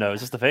anyone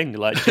knows. That's the thing.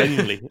 Like,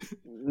 genuinely.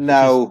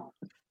 No.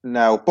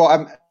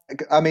 But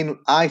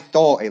I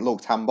thought it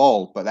looked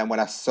handball, but then when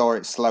I saw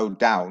it slowed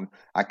down,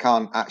 I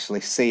can't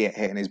actually see it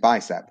hitting his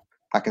bicep.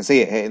 I can see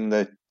it hitting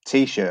the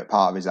t-shirt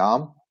part of his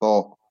arm,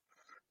 but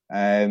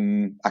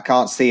I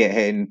can't see it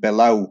hitting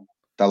below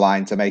the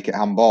line to make it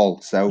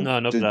handball. So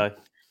no.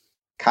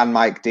 Can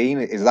Mike Dean,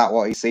 is that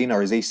what he's seen,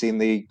 or has he seen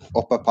the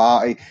upper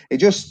part? It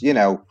just,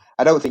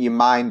 I don't think you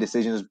mind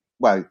decisions.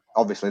 Well,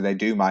 obviously they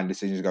do mind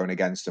decisions going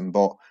against them,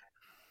 but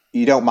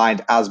you don't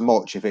mind as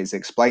much if it's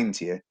explained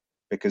to you,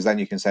 because then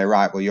you can say,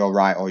 right, well, you're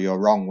right or you're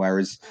wrong.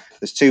 Whereas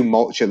there's too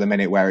much at the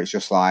minute where it's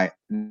just like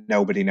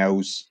nobody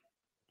knows.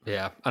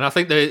 Yeah, and I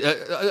think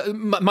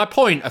my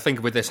point, I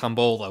think, with this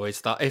handball though is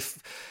that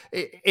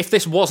if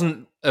this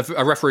wasn't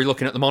a referee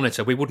looking at the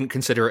monitor, we wouldn't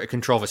consider it a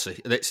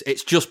controversy.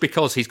 It's just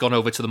because he's gone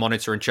over to the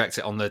monitor and checked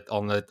it on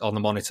the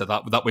monitor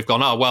that we've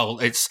gone, oh well,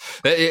 it's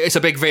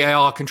a big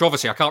VAR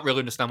controversy. I can't really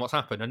understand what's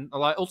happened, and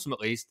like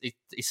ultimately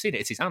he's seen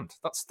it. It's his hand.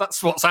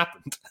 That's what's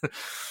happened.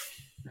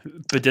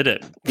 But did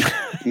it?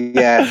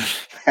 Yeah.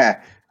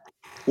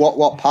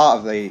 What part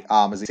of the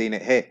arm has he seen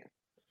it hit?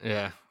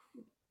 Yeah.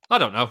 I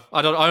don't know.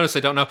 I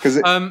honestly don't know. For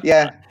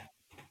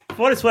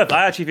what it's worth,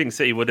 I actually think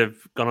City would have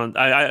gone on.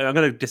 I'm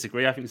going to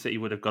disagree. I think City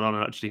would have gone on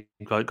and actually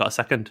got a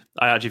second.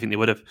 I actually think they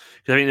would have.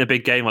 Because I think in a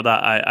big game like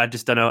that, I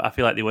just don't know. I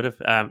feel like they would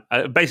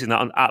have. Basing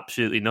that on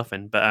absolutely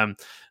nothing. But I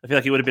feel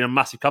like it would have been a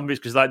massive conference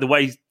because like the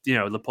way,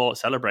 Laporte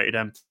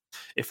celebrated,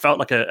 it felt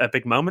like a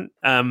big moment.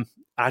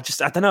 I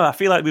don't know. I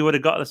feel like we would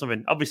have got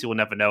something. Obviously, we'll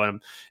never know,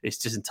 and it's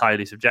just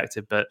entirely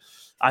subjective. But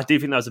I do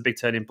think that was a big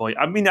turning point.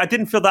 I mean, I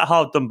didn't feel that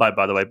hard done by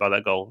the way, by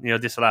that goal.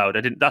 Disallowed.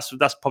 I didn't.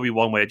 That's probably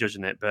one way of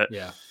judging it. But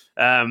yeah,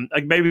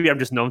 maybe I'm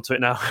just numb to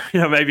it now.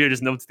 Maybe I'm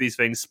just numb to these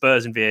things.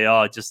 Spurs and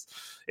VAR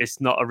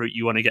it's not a route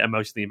you want to get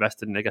emotionally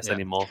invested in, I guess,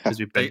 anymore because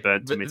we've been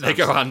burnt too many times.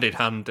 They go hand in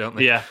hand, don't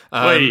they? Yeah.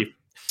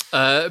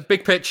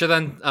 Big picture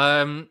then.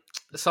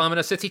 Simon,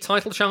 are City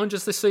title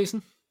challengers this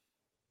season?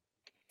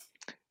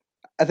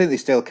 I think they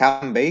still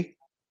can be.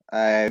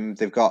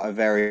 They've got a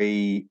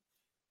very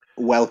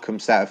welcome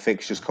set of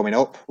fixtures coming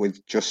up,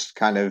 with just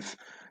kind of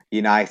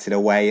United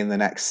away in the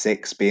next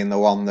 6 being the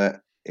one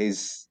that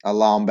is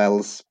alarm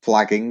bells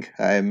flagging.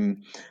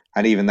 And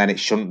even then it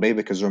shouldn't be,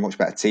 because they're a much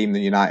better team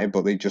than United,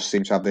 but they just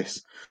seem to have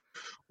this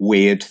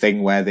weird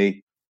thing where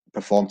they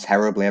perform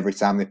terribly every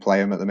time they play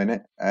them at the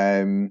minute.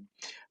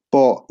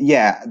 But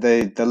yeah,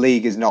 the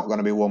league is not going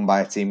to be won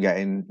by a team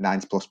getting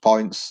 90 plus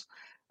points.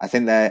 I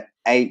think they're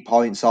 8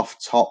 points off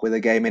top with a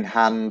game in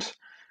hand.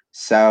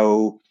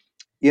 So,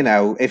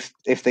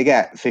 if they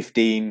get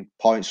 15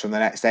 points from the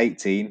next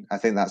 18, I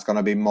think that's going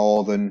to be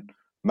more than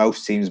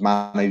most teams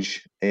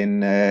manage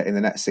in the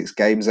next 6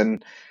 games,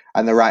 and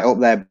they're right up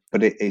there.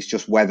 But it's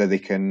just whether they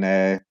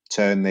can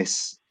turn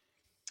this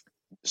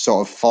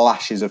sort of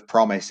flashes of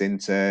promise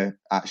into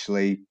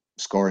actually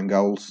scoring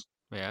goals.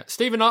 Yeah,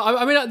 Stephen.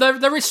 I mean,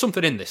 there is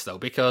something in this though,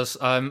 because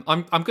I'm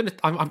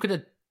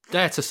gonna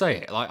dare to say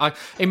it. Like,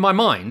 in my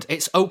mind,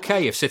 it's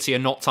okay if City are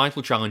not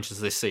title challengers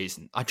this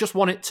season. I just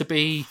want it to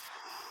be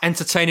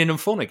entertaining and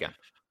fun again.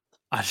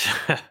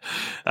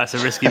 That's a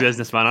risky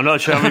business, man. I'm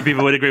not sure how many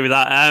people would agree with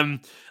that.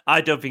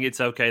 I don't think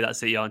it's okay that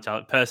City aren't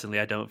challenged. Personally,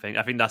 I don't think.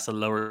 I think that's a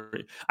lower.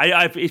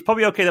 It's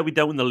probably okay that we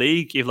don't win the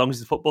league as long as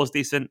the football's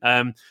decent.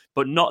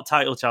 But not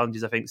title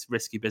challenges, I think, is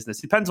risky business.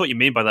 Depends what you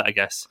mean by that, I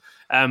guess.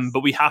 But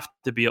we have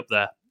to be up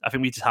there. I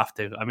think we just have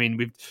to. I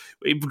mean,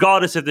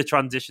 regardless of the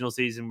transitional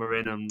season we're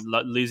in and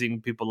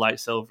losing people like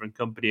Silva and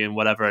company and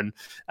whatever, and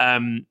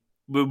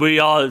we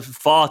are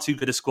far too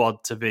good a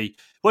squad to be.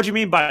 What do you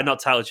mean by not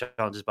title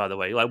challenges? By the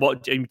way, like,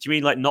 what do you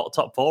mean? Like, not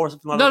top 4 or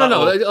something like that?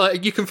 No.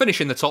 You can finish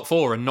in the top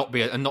 4 and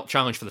not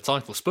challenge for the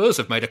title. Spurs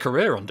have made a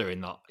career on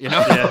doing that.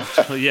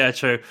 Yeah,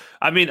 true.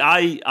 I mean,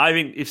 I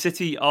think if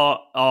City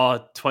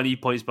are 20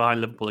 points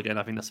behind Liverpool again,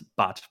 I think that's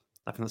bad.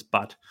 I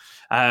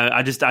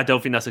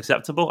don't think that's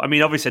acceptable. I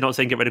mean, obviously, I'm not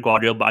saying get rid of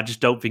Guardiola, but I just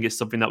don't think it's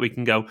something that we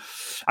can go.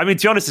 I mean,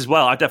 to be honest as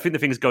well, I think the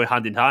things go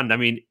hand in hand. I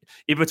mean,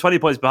 if we're 20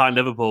 points behind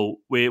Liverpool,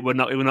 we're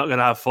not going to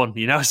have fun,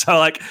 So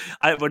like,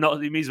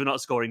 it means we're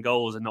not scoring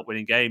goals and not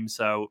winning games.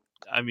 So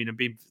I mean, I'm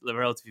being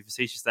relatively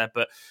facetious there,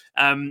 but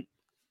I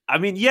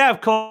mean, yeah,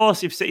 of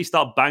course, if City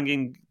start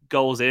banging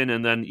goals in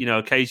and then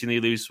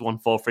occasionally lose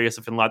 1-4-3 or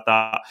something like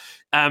that.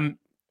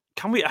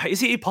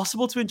 Is it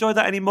possible to enjoy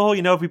that anymore?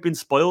 Have we been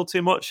spoiled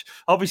too much?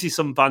 Obviously,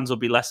 some fans will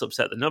be less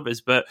upset than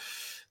others, but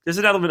there's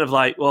an element of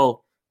like,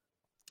 well,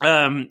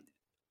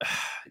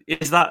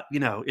 is that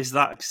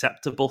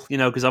acceptable?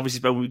 Because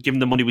obviously, given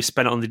the money we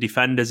spent on the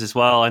defenders as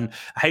well, and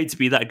I hate to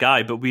be that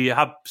guy, but we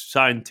have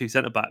signed 2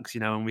 centre backs,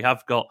 and we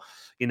have got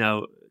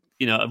a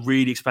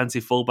really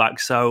expensive fullback.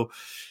 So,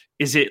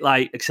 is it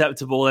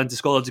acceptable then to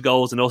score loads of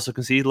goals and also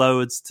concede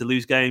loads to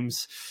lose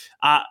games?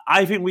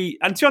 I think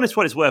and to be honest,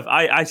 what it's worth,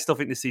 I still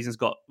think this season's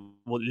got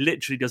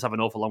literally does have an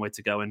awful long way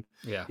to go. And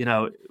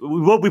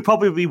we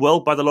probably will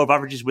by the law of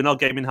averages win our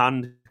game in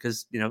hand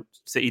because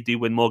City do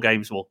win more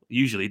games, well,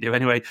 usually do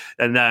anyway,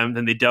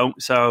 than they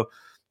don't. So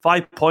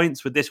 5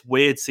 points with this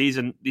weird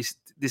season,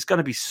 there's going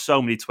to be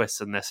so many twists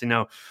in this, and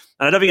I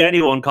don't think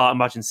anyone can't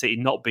imagine City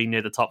not being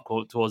near the top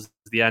towards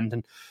the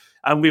end.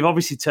 And we've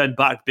obviously turned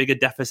back bigger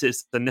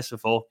deficits than this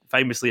before,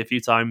 famously a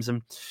few times.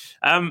 And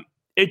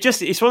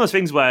it's one of those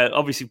things where,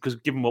 obviously, because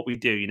given what we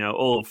do,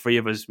 all 3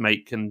 of us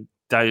make and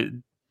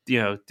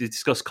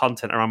discuss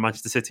content around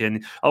Manchester City,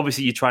 and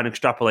obviously you try and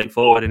extrapolate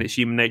forward, and it's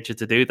human nature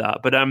to do that.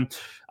 But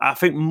I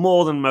think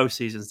more than most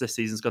seasons, this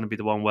season's going to be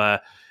the one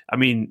where,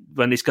 when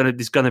there's going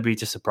to be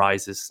just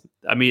surprises.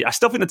 I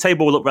still think the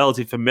table will look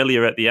relatively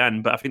familiar at the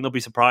end, but I think there'll be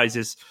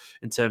surprises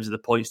in terms of the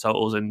points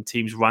totals and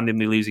teams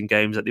randomly losing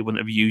games that they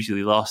wouldn't have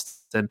usually lost.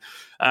 And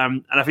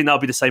I think that'll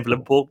be the same for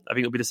Liverpool. I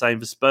think it'll be the same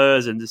for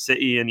Spurs and the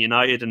City and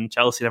United and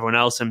Chelsea and everyone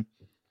else. And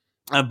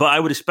but I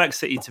would expect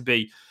City to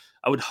be,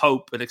 I would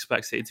hope and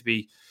expect City to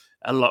be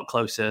a lot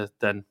closer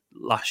than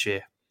last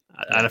year,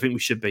 and I think we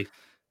should be.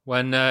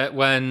 When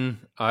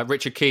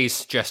Richard Keys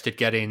suggested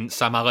getting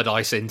Sam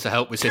Allardyce in to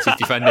help with City's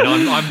defending,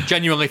 I'm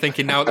genuinely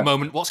thinking now at the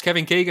moment, what's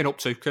Kevin Keegan up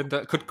to? Could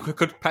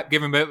Pep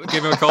give him a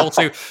call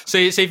to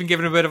see if he can give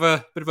him a bit of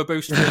a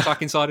boost to the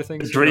attacking side of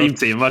things? Dream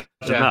team, imagine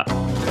that.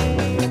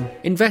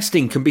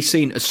 Investing can be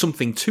seen as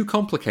something too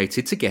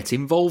complicated to get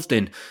involved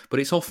in, but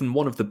it's often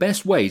one of the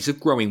best ways of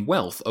growing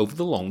wealth over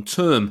the long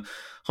term.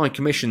 High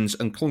commissions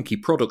and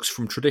clunky products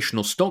from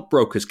traditional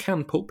stockbrokers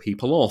can put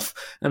people off,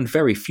 and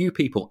very few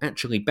people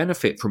actually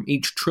benefit from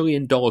each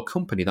trillion-dollar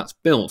company that's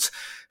built.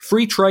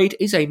 Free trade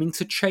is aiming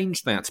to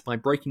change that by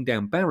breaking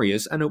down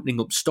barriers and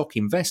opening up stock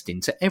investing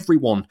to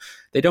everyone.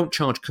 They don't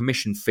charge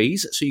commission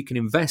fees, so you can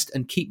invest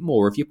and keep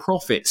more of your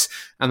profits,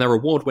 and their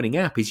award-winning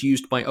app is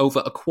used by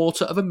over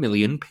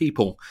 250,000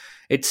 people.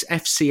 It's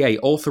FCA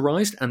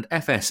authorised and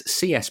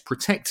FSCS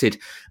protected,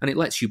 and it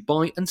lets you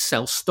buy and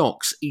sell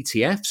stocks,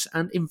 ETFs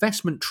and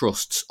investment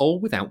trusts, all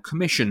without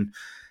commission.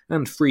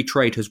 And Free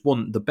Trade has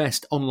won the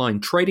best online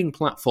trading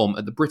platform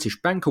at the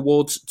British Bank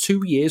Awards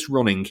 2 years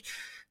running.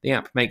 The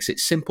app makes it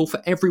simple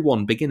for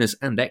everyone, beginners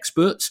and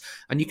experts,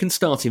 and you can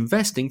start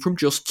investing from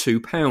just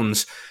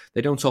 £2.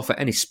 They don't offer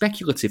any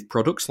speculative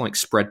products like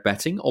spread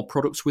betting or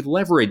products with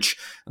leverage,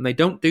 and they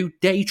don't do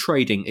day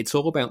trading. It's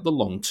all about the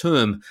long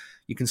term.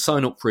 You can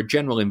sign up for a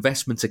general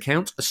investment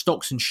account, a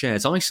stocks and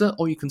shares ISA,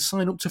 or you can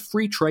sign up to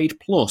Free Trade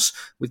Plus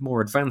with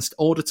more advanced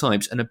order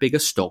types and a bigger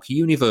stock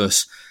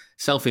universe.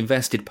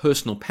 Self-invested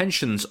personal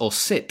pensions, or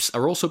SIPs,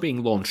 are also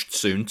being launched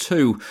soon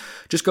too.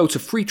 Just go to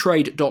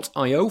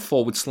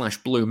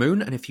freetrade.io/Blue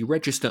Moon, and if you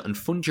register and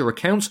fund your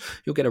account,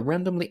 you'll get a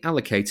randomly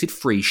allocated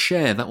free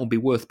share that will be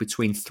worth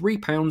between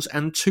 £3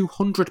 and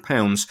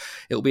 £200.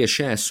 It'll be a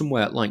share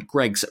somewhere like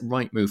Greg's,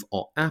 Rightmove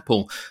or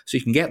Apple. So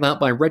you can get that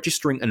by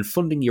registering and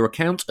funding your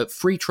account at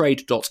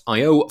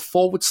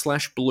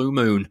freetrade.io/Blue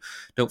Moon.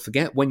 Don't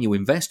forget, when you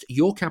invest,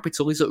 your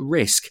capital is at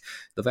risk.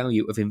 The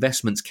value of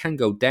investments can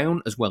go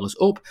down as well as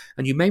up,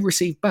 and you may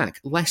receive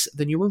back less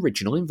than your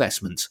original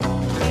investment.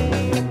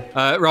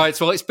 Right,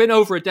 well, it's been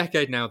over a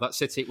decade now that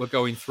City were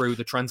going through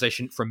the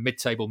transition from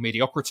mid-table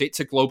mediocrity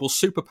to global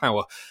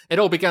superpower. It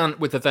all began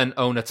with the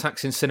then-owner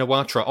Thaksin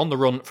Shinawatra on the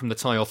run from the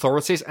Thai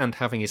authorities and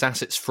having his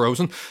assets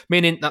frozen,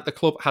 meaning that the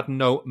club had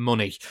no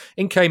money.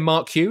 In came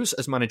Mark Hughes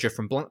as manager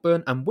from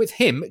Blackburn, and with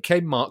him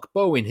came Mark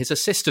Bowen, his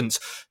assistant,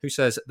 who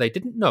says they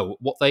didn't know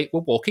what they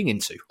were walking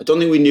into. I don't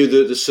think we knew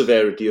the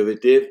severity of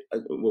it, Dave.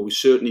 Well, we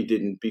certainly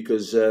didn't,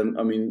 because,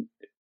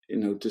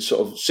 to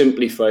sort of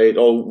simplify it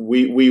all,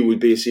 we would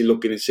basically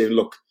looking and saying,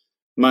 look,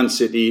 Man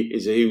City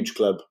is a huge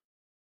club,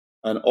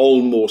 and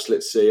almost,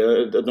 let's say,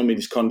 I don't mean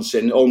this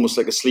condescending, almost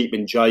like a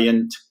sleeping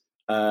giant.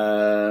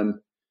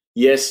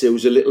 Yes, there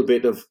was a little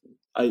bit of,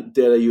 a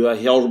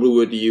horrible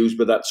word to use,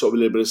 but that sort of a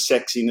little bit of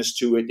sexiness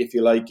to it, if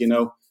you like,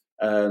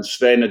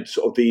 Sven had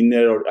sort of been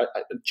there, or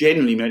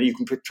generally, man, you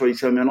can try to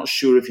tell me, I'm not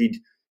sure if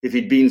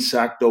he'd been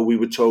sacked, or we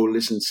were told,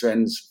 listen,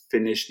 Sven's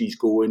finished, he's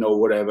going, or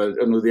whatever. I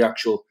don't know the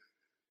actual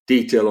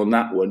detail on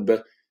that one,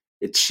 but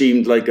it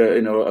seemed like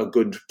a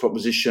good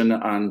proposition,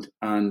 and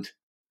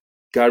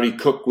Gary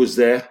Cook was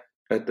there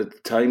at the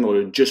time, or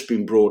had just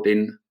been brought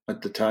in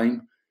at the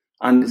time,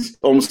 and it's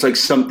almost like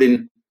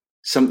something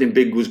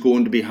big was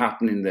going to be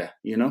happening there.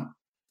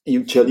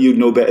 You'd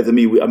know better than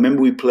me. I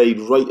remember we played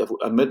it might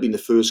have been the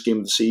first game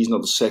of the season or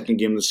the second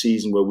game of the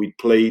season, where we'd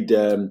played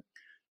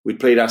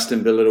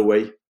Aston Villa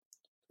away.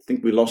 I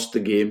think we lost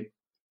the game.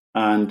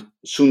 And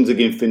as soon as the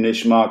game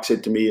finished, Mark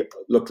said to me,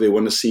 look, they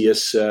want to see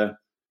us. We're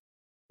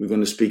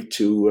going to speak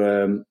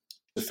to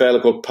a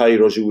fella called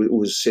Pyros, who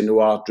was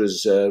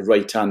Sinawatra's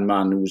right-hand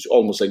man, who was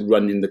almost like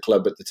running the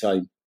club at the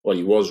time. Well,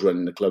 he was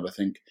running the club, I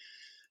think.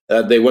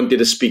 they wanted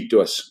to speak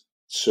to us.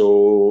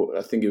 So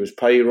I think it was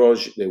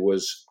Pyroj, there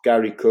was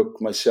Gary Cook,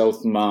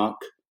 myself, Mark.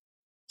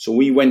 So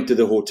we went to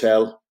the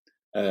hotel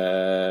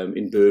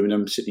in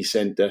Birmingham city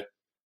centre,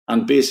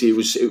 and basically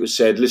it was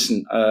said,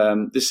 listen,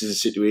 this is a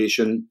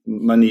situation,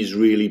 money's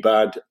really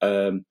bad.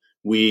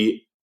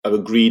 We have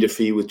agreed a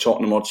fee with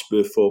Tottenham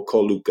Hotspur for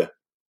Coluca.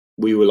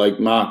 We were like,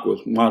 Mark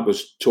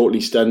was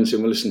totally stunned,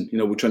 saying, well, listen,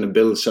 we're trying to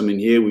build something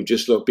here. We've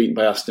just got beaten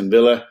by Aston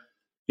Villa.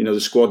 The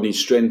squad needs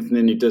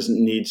strengthening. It doesn't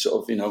need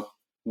sort of,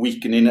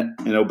 weakening it,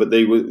 but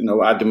they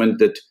were, adamant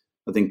that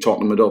I think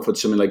Tottenham had offered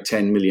something like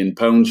 £10 million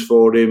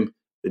for him.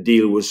 The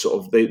deal was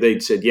sort of,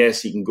 they'd said,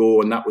 yes, he can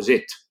go, and that was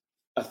it.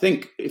 I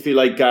think if you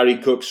like Gary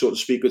Cook, so to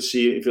speak, would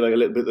see, if you like, a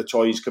little bit of the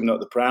toys coming out of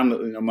the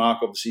pram. Mark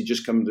obviously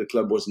just coming to the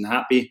club wasn't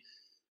happy.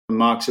 And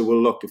Mark said,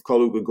 well, look, if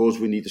Coluca goes,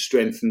 we need to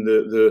strengthen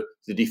the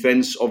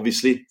defence.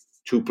 Obviously,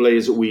 two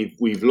players that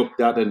we've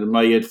looked at and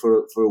admired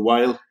for a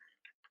while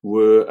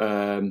were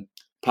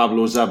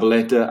Pablo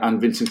Zabaleta and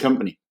Vincent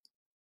Kompany.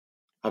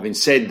 Having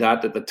said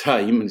that, at the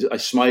time, and I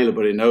smile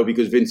about it now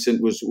because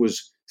Vincent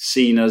was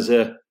seen as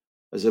a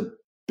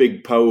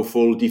big,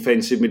 powerful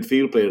defensive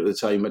midfield player at the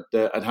time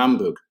at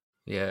Hamburg.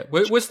 Yeah,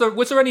 was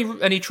there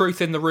any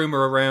truth in the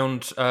rumour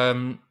around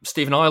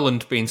Stephen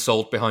Ireland being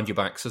sold behind your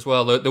backs as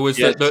well? There was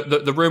yes.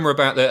 the rumour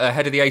about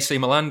ahead of the AC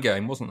Milan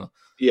game, wasn't there?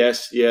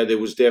 Yes, yeah, there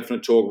was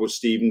definite talk about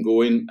Stephen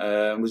going.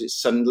 Was it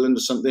Sunderland or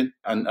something?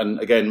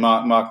 And again,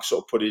 Mark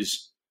sort of put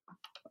his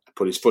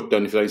foot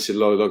down. If I said,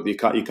 look, you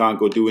can't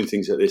go doing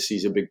things like this.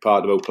 He's a big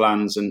part of our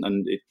plans, and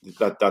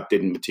that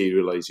didn't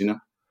materialise,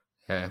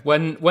 Yeah.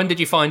 When did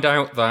you find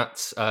out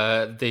that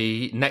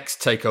the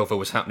next takeover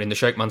was happening, the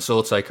Sheikh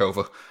Mansour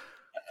takeover?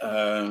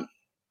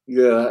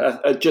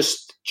 I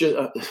just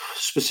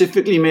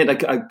specifically, mate,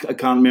 I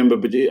can't remember,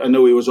 but I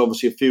know it was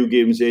obviously a few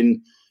games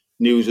in,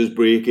 news was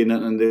breaking,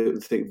 and they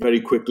think very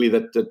quickly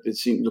that it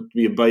seemed to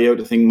be a buyout.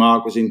 I think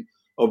Mark was in,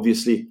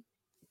 obviously,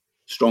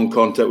 strong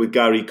contact with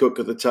Gary Cook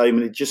at the time,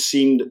 and it just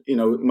seemed,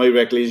 my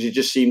recollection, it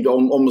just seemed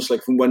almost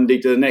like from one day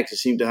to the next, it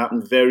seemed to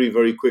happen very,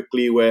 very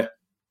quickly where,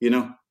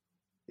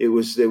 there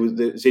was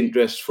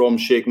interest from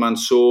Sheikh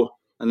Mansour,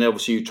 and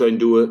obviously you try and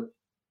do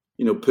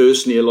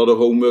personally a lot of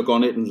homework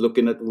on it and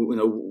looking at,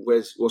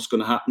 what's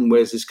going to happen,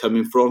 where's this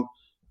coming from,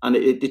 and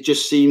it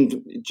just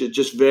seemed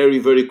just very,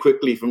 very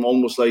quickly from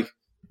almost like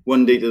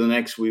one day to the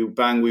next, we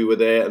were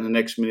there, and the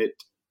next minute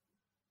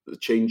the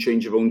change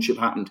of ownership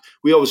happened.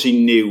 We obviously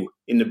knew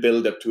in the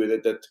build-up to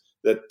it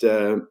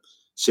that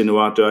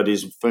Sinuata had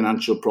his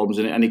financial problems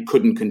in it, and it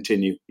couldn't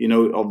continue.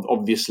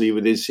 Obviously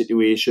with his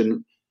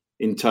situation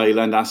in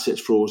Thailand, assets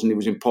frozen, it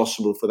was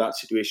impossible for that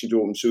situation to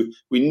open. So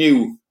we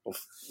knew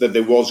that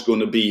there was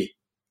going to be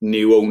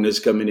new owners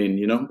coming in,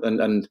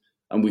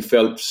 and we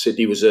felt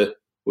City was a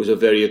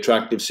very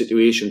attractive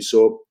situation.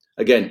 So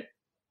again,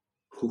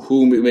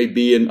 whom it may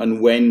be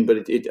and when,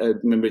 but I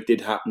remember it did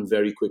happen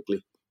very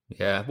quickly.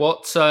 Yeah.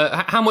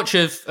 How much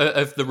of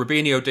the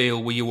Robinho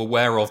deal were you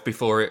aware of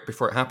before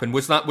it happened?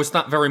 Was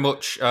that very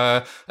much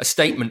a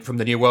statement from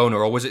the new owner,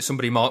 or was it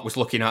somebody Mark was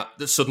looking at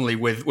that suddenly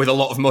with a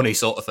lot of money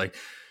sort of thing?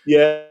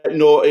 Yeah,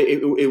 no,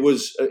 it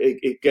was,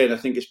 again, I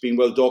think it's been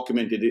well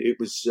documented. It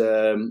was,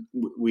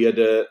 we had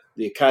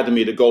the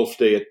academy, the golf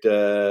day at,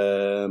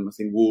 I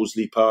think,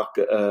 Wolseley Park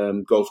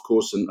Golf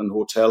Course and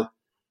Hotel.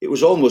 It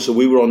was almost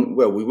we were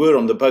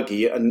on the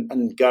buggy,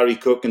 and Gary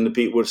Cook and the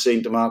people were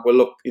saying to Mark, well,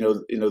 look,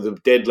 the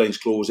deadline's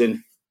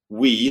closing.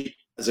 We,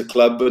 as a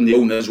club and the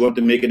owners, want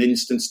to make an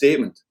instant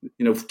statement,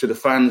 to the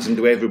fans and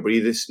to everybody.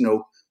 This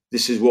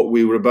is what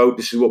we were about.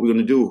 This is what we're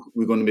going to do.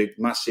 We're going to make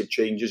massive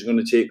changes. We're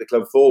going to take the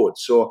club forward.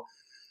 So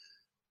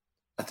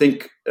I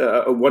think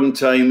at one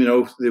time,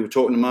 they were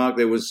talking to Mark.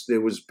 There was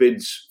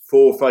bids,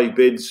 4 or 5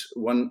 bids.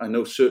 One, I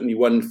know, certainly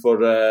one for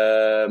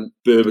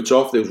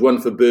Berbatov. There was one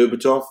for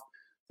Berbatov.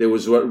 There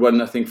was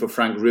one, I think, for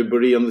Frank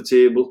Ribery on the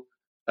table.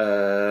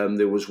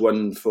 There was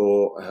one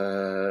for,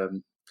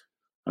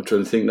 I'm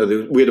trying to think now,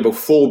 we had about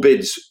 4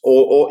 bids,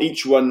 or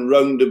each one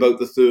round about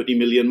the 30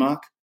 million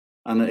mark.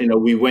 And,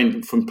 we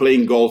went from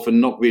playing golf and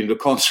not being able to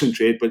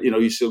concentrate, but,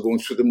 you're still going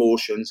through the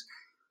motions.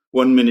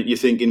 One minute you're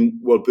thinking,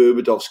 well,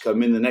 Berbatov's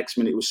coming. The next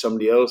minute it was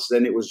somebody else.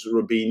 Then it was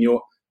Robinho.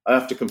 I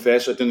have to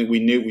confess, I don't think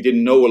we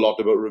didn't know a lot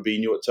about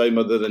Robinho at the time,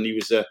 other than he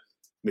was a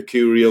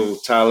mercurial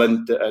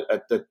talent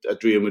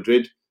at Real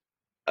Madrid.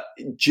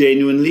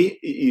 Genuinely,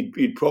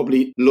 you'd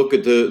probably look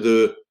at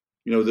the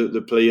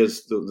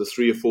players, the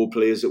 3 or 4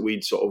 players that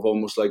we'd sort of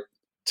almost like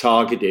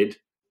targeted,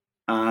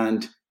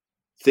 and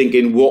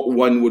thinking what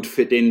one would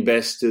fit in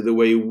best to the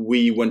way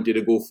we wanted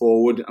to go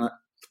forward. And I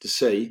have to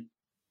say,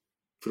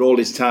 for all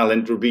his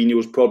talent, Robinho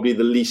was probably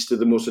the least of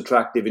the most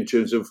attractive in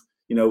terms of,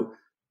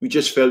 we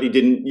just felt you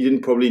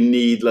didn't probably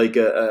need like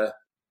a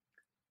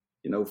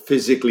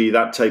physically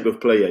that type of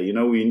player.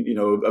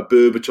 A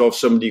Berbatov,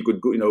 somebody who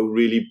could go,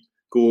 really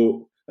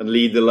go and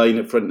lead the line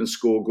up front and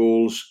score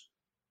goals.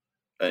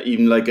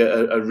 Even like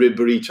a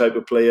Ribery type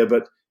of player,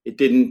 but it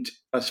didn't.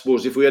 I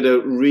suppose if we had a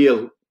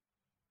real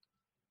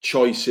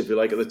choice, if you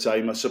like, at the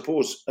time, I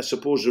suppose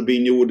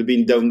Robinho would have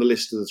been down the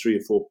list of the 3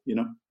 or 4.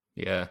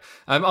 Yeah,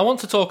 I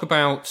want to talk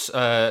about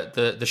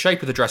the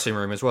shape of the dressing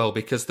room as well,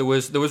 because there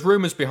was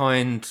rumours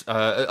behind,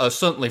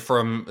 certainly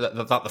from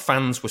that the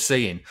fans were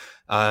seeing,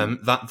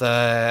 that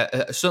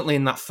there certainly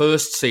in that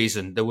first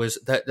season there was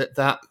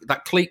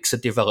that cliques had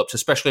developed,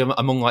 especially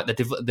among like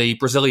the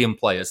Brazilian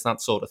players,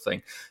 that sort of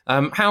thing.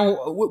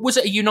 How was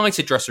it a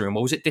united dressing room,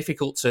 or was it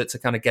difficult to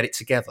kind of get it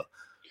together?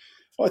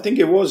 Well, I think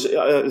it was.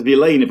 I'd be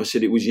lying if I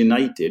said it was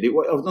united. I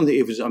don't think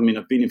it was. I mean,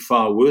 I've been in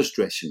far worse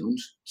dressing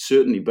rooms,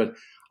 certainly, but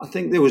I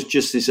think there was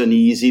just this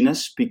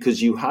uneasiness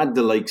because you had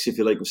the likes, if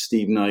you like, of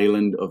Stephen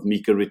Ireland, of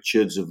Micah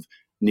Richards, of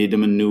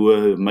Nedum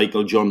Manua, of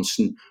Michael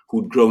Johnson,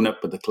 who'd grown up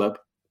at the club.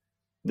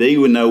 They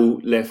were now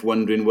left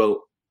wondering,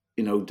 well,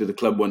 do the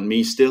club want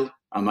me still?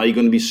 Am I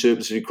going to be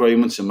surplus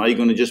requirements? Am I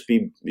going to just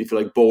be, if you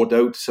like, bought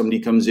out? Somebody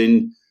comes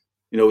in,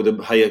 with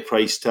a higher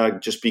price tag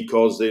just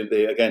because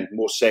they're again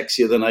more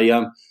sexier than I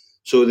am.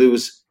 So there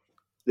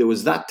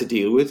was that to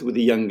deal with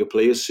the younger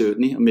players,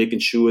 certainly, and making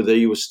sure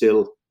they were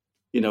still,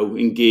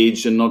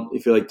 engaged and not,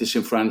 if you like,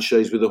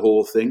 disenfranchised with the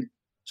whole thing.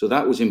 So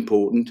that was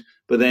important.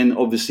 But then,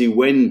 obviously,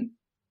 when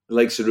the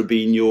likes of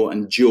Robinho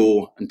and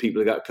Joe and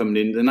people like that coming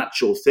in, the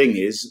natural thing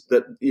is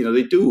that,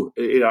 they do.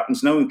 It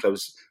happens now in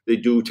clubs. They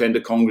do tend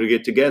to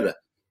congregate together.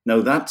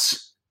 Now,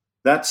 that's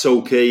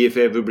okay if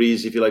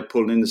everybody's, if you like,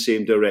 pulling in the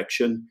same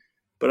direction.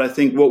 But I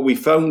think what we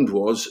found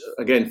was,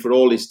 again, for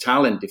all his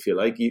talent, if you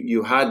like,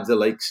 you had the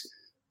likes.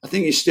 I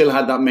think you still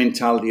had that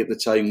mentality at the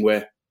time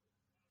where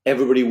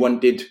everybody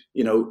wanted,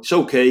 it's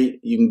okay,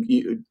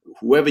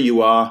 whoever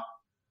you are,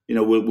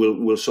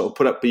 we'll sort of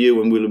put up for you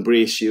and we'll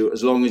embrace you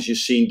as long as you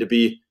seem to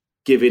be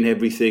giving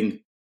everything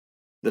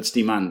that's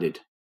demanded.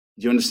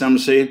 Do you understand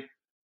what I'm saying?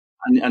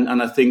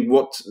 And I think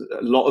what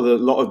a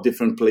lot of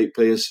different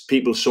players,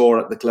 people saw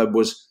at the club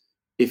was,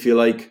 if you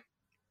like,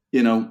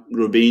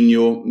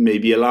 Robinho,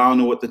 maybe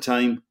Elano at the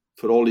time,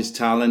 for all his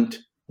talent,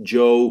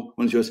 Joe,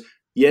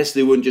 yes,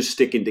 they weren't just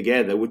sticking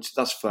together, which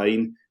that's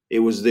fine. It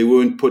was they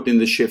weren't putting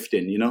the shift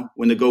in,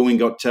 When the going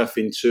got tough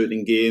in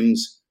certain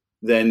games,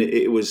 then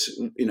it was,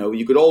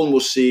 you could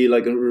almost see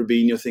like a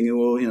Robinho thinking,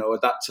 well,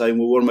 at that time,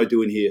 well, what am I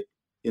doing here?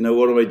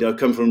 What am I doing? I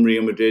come from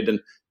Real Madrid, and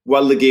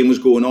while the game was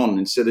going on,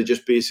 instead of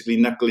just basically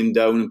knuckling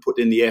down and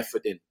putting the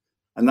effort in.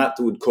 And that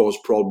would cause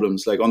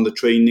problems, like on the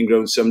training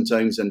ground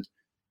sometimes, and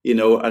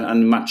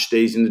match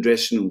days in the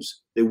dressing rooms.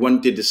 They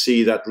wanted to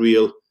see that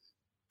real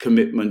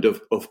commitment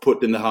of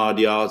putting the hard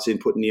yards in,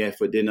 putting the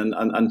effort in.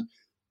 And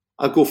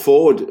I'll go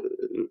forward,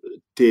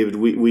 David.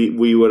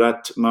 We were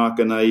at, Mark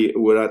and I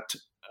were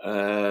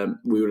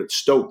at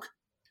Stoke,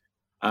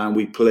 and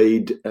we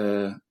played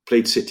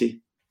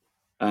City.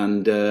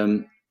 And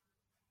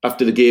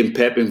after the game,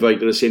 Pep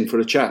invited us in for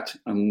a chat.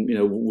 And,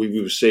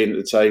 we were saying at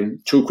the time,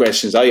 two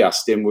questions I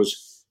asked him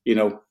was,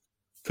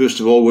 first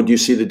of all, would you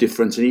see the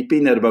difference? And he'd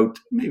been there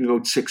maybe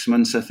about 6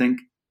 months, I think,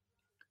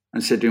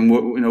 and said to him,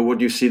 what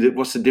do you see?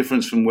 What's the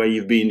difference from where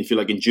you've been, if you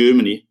like, in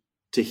Germany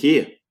to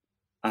here,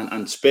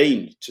 and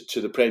Spain to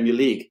the Premier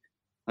League?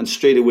 And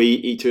straight away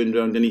he turned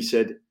around and he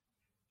said,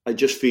 I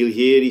just feel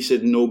here. He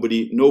said,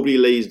 nobody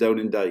lays down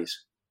and dies.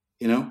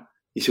 He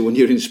said, when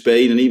you're in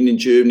Spain and even in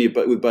Germany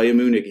with Bayern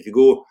Munich, if you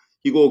go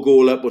a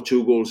goal up or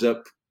 2 goals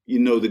up,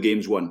 the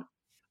game's won.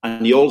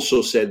 And he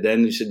also said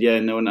then, he said, yeah,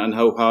 no, and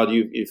how hard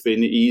you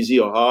find it, easy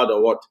or hard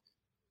or what?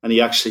 And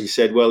he actually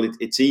said, well,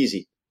 it's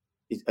easy.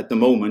 At the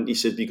moment, he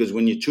said, because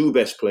when your 2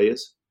 best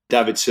players,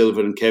 David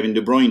Silva and Kevin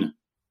De Bruyne,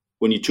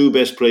 when your 2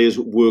 best players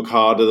work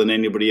harder than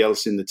anybody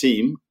else in the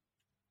team,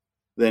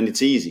 then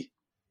it's easy.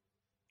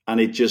 And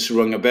it just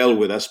rung a bell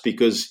with us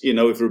because,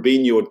 if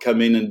Robinho had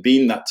come in and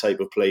been that type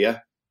of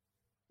player,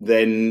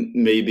 then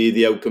maybe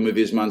the outcome of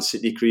his Man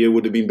City career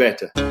would have been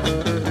better.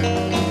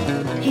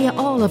 Hear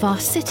all of our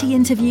City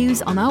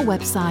interviews on our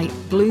website,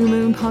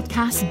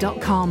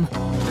 bluemoonpodcast.com.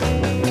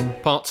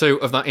 Part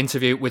 2 of that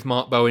interview with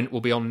Mark Bowen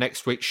will be on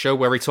next week's show,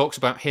 where he talks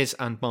about his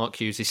and Mark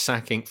Hughes'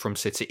 sacking from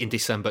City in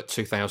December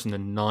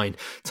 2009.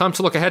 Time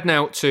to look ahead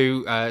now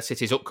to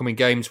City's upcoming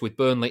games with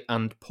Burnley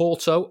and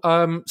Porto.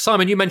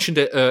 Simon, you mentioned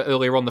it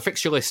earlier on. The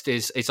fixture list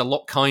is a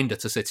lot kinder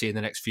to City in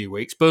the next few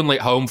weeks. Burnley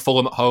at home,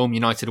 Fulham at home,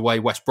 United away,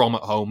 West Brom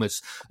at home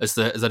as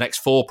the next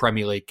 4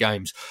 Premier League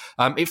games.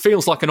 It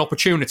feels like an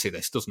opportunity,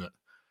 this, doesn't it?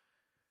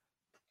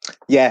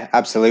 Yeah,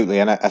 absolutely.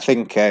 And I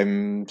think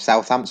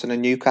Southampton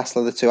and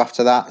Newcastle are the 2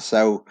 after that.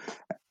 So,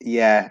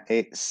 yeah,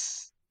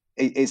 it's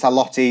a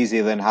lot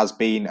easier than has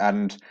been.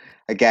 And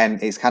again,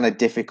 it's kind of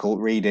difficult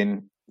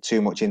reading too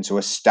much into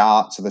a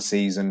start to the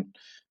season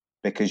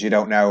because you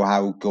don't know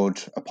how good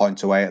a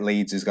point away at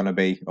Leeds is going to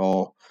be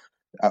or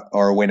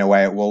a win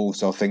away at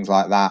Wolves or things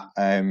like that.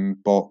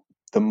 But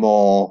the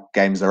more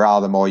games there are,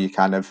 the more you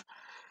kind of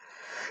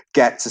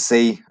get to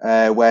see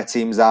where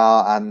teams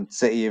are, and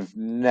City have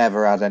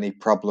never had any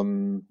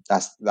problem.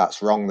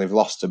 That's wrong. They've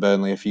lost to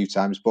Burnley a few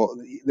times, but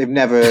they've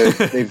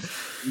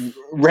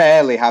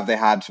rarely have they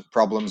had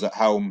problems at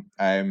home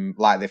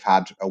like they've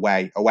had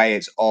away. Away,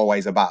 it's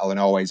always a battle and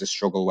always a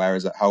struggle,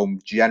 whereas at home,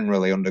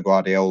 generally under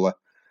Guardiola,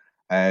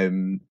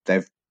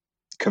 they've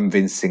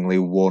convincingly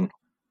won.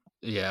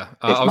 Yeah,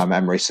 if my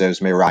memory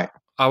serves me right.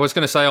 I was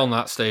going to say on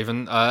that,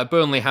 Stephen,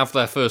 Burnley have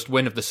their first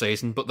win of the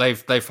season, but they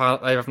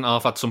haven't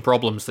half had some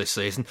problems this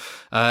season.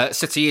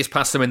 City is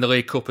past them in the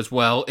League Cup as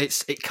well.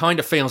 It kind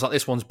of feels like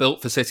this one's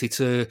built for City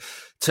to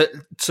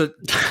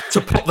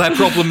put their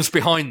problems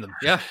behind them.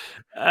 Yeah.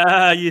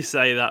 You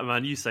say that,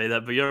 man. You say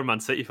that, but you're a Man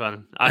City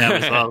fan. I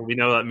am as well. We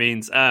know what that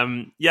means.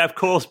 Yeah, of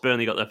course,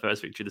 Burnley got their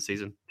first victory of the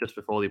season just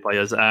before the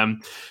players.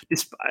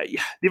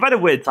 They've had a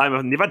weird time,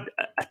 haven't they? They've had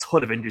a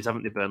ton of injuries,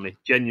 haven't they, Burnley?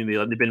 Genuinely,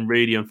 they've been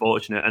really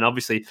unfortunate, and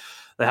obviously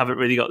they haven't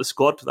really got the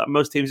squad that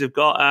most teams have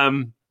got.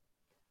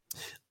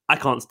 I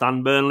can't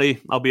stand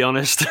Burnley, I'll be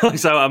honest.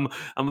 So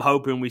I'm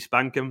hoping we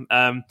spank them.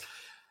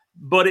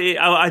 But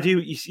I do.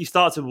 You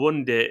start to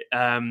wonder.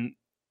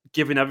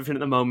 Given everything at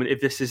the moment,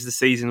 if this is the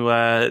season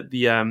where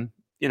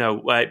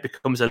where it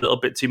becomes a little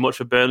bit too much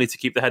for Burnley to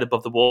keep their head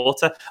above the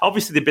water.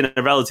 Obviously, they've been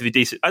a relatively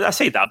decent. I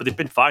say that, but they've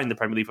been fine in the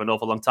Premier League for an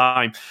awful long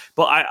time.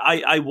 But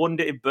I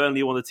wonder if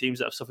Burnley are one of the teams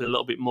that have suffered a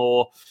little bit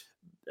more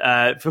for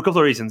a couple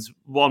of reasons.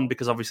 One,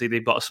 because obviously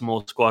they've got a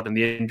small squad and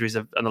the injuries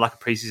and the lack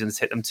of preseason has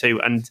hit them too.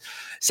 And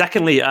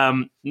secondly,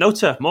 no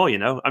Turf Moor.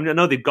 I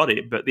know they've got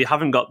it, but they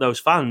haven't got those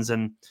fans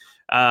and.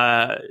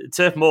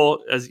 Turf Moor,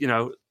 as you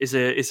know, is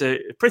a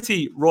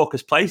pretty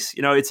raucous place.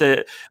 I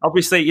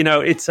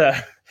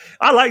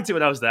liked it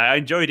when I was there. I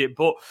enjoyed it,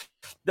 but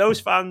those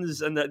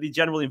fans and the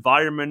general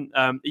environment,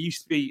 it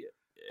used to be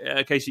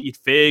a case that you'd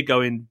fear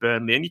going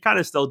Burnley, and you kind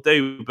of still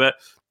do. But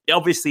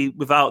obviously,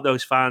 without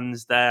those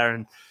fans there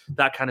and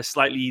that kind of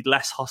slightly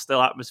less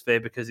hostile atmosphere,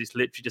 because it's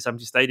literally just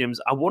empty stadiums,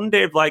 I wonder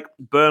if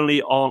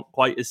Burnley aren't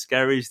quite as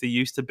scary as they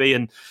used to be,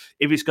 and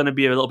if it's going to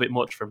be a little bit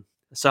much for them.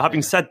 So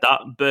having said that,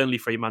 Burnley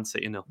 3, Man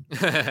City 0.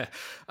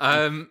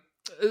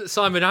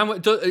 Simon,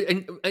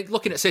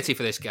 looking at City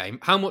for this game,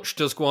 how much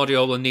does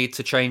Guardiola need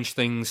to change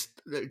things,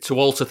 to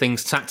alter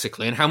things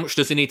tactically, and how much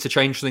does he need to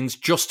change things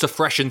just to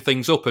freshen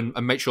things up and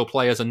make sure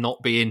players are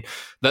not being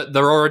that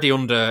they're already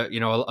under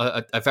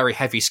a very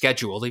heavy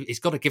schedule? He's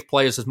got to give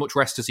players as much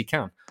rest as he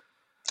can.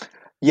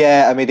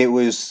 Yeah, I mean, it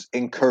was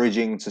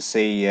encouraging to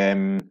see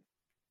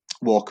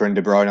Walker and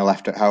De Bruyne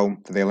left at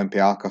home for the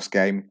Olympiacos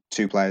game.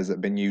 2 players that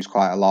have been used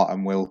quite a lot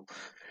and will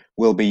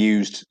be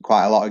used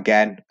quite a lot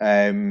again.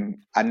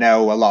 I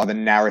know a lot of the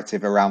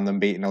narrative around them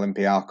beating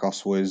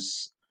Olympiacos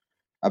was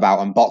about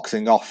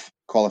unboxing off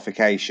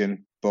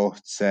qualification, but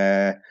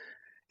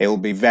it will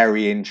be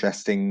very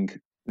interesting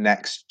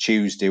next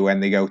Tuesday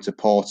when they go to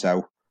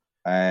Porto,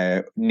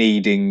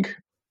 needing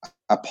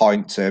a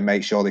point to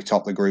make sure they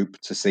top the group,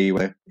 to see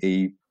whether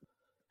he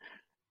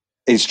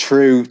is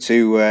true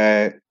to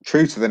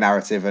the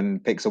narrative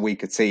and picks a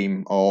weaker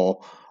team, or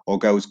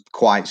goes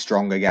quite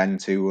strong again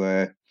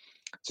to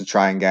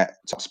try and get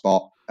top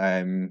spot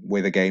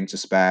with a game to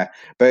spare.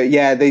 But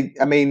yeah,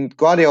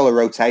 Guardiola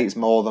rotates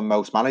more than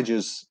most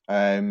managers,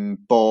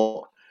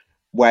 but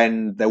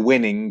when they're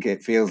winning,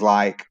 it feels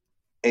like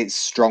it's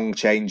strong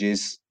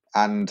changes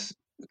and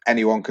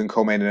anyone can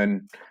come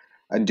in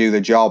and do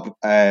the job.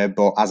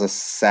 But as I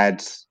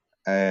said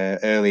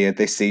earlier,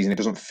 this season it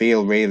doesn't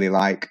feel really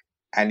like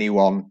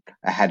anyone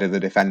ahead of the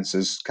defence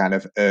has kind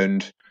of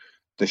earned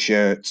the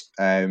shirt,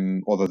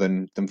 other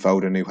than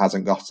Foden, who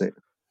hasn't got it.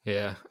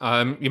 Yeah.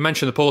 You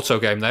mentioned the Porto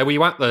game there. Were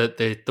you at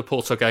the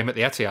Porto game at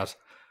the Etihad?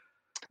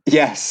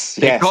 Yes.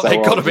 It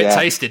got a bit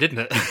tasty,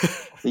 didn't it?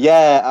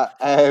 Yeah.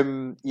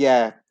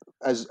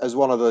 As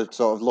one of the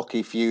sort of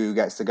lucky few who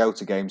gets to go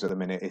to games at the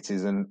minute, it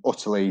is an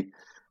utterly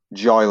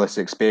joyless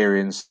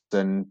experience,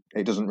 and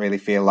it doesn't really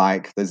feel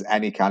like there's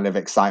any kind of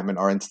excitement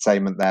or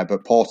entertainment there.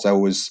 But Porto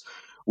was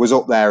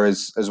up there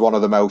as one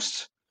of the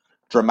most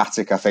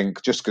dramatic, I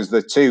think, just because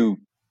the 2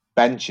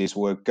 benches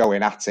were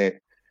going at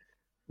it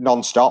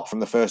non-stop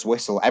from the first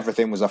whistle.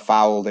 Everything was a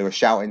foul. They were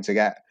shouting to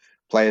get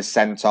players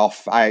sent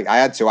off. I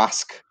had to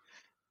ask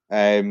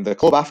the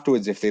club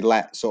afterwards if they'd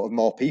let sort of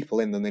more people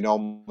in than they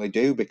normally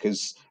do,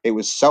 because it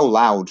was so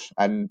loud.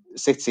 And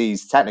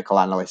City's technical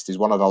analyst is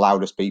one of the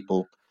loudest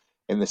people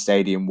in the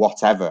stadium,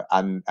 whatever,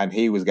 and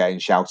he was getting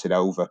shouted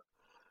over.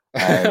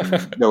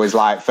 There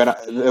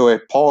were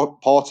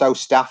Porto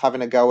staff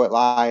having a go at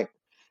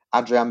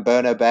Adrian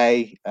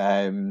Bernabé.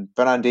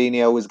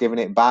 Fernandinho was giving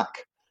it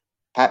back.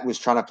 Pep was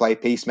trying to play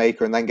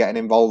peacemaker and then getting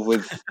involved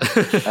with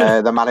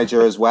the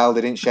manager as well.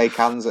 They didn't shake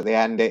hands at the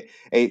end.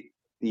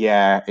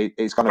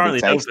 It's going to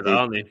be tasty. Known for that,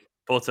 aren't they?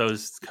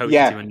 Porto's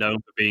coaching team are known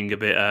for being a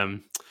bit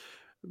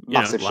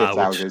massive shit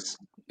houses.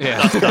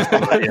 Yeah.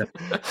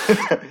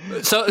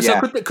 So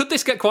could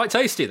this get quite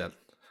tasty then?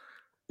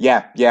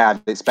 Yeah,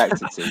 I'd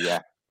expect it to. Yeah.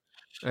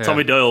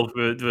 Tommy Doyle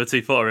with a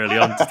 2-footer early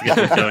on just to get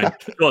things going.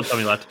 Go on,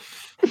 Tommy lad.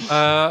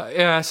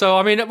 So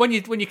I mean, when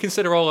you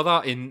consider all of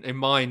that in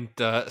mind,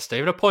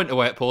 Stephen, a point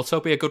away at Porto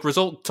be a good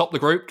result. Top the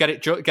group, get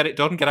it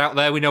done, get out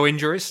there with no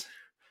injuries.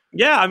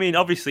 Yeah, I mean,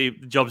 obviously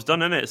the job's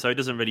done, isn't it? So it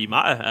doesn't really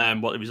matter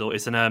what the result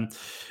is, and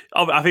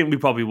I think we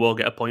probably will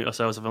get a point or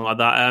so, or something like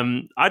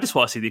that. I just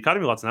want to see the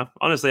academy lads now.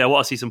 Honestly, I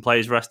want to see some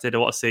players rested. I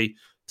want to see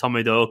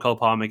Tommy Doyle, Cole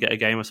Palmer get a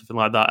game or something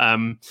like that.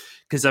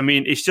 Because I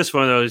mean, it's just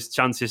one of those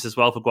chances as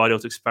well for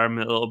Guardiola to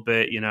experiment a little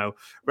bit.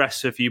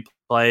 Rest a few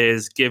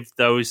players, give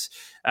those.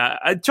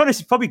 To be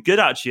honest, it's probably good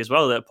actually as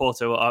well that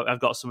Porto have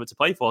got something to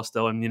play for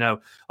still, and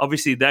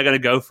obviously they're going to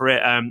go for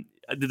it.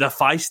 They're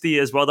feisty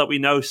as well, that we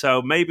know.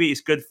 So maybe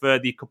it's good for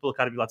the couple of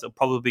academy lads that'll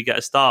probably get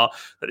a start.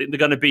 That they're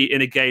going to be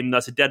in a game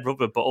that's a dead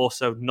rubber, but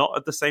also not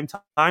at the same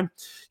time.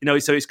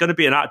 So it's going to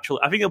be I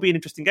think it'll be an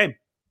interesting game.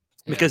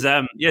 Because,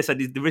 there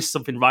is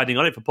something riding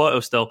on it for Porto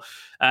still.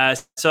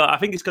 So I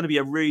think it's going to be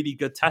a really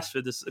good test for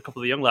a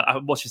couple of the young lads.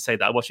 I should say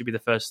that. What should be the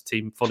first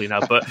team fully now.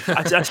 But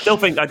I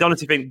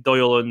honestly think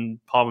Doyle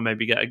and Palmer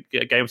maybe get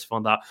a game or something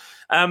on that.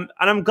 And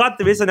I'm glad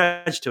there is an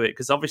edge to it,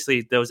 because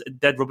obviously those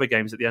dead rubber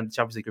games at the end of the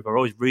Champions League group are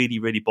always really,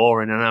 really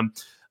boring.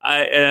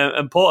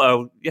 And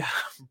Porto,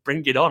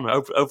 bring it on.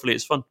 Hopefully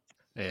it's fun.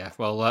 Yeah,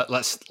 well,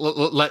 let's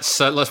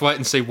wait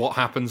and see what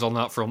happens on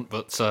that front.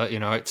 But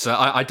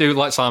I do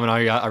like Simon.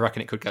 I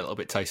reckon it could get a little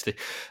bit tasty.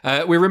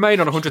 We remain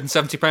on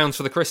 £170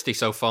 for the Christie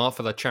so far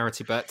for the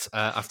charity bet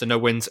after no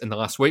wins in the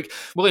last week.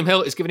 William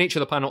Hill is giving each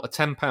of the panel a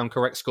 £10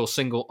 correct score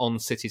single on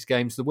City's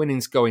games. The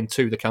winnings going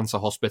to the Cancer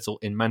Hospital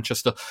in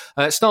Manchester.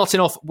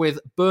 Starting off with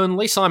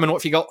Burnley. Simon,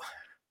 what have you got?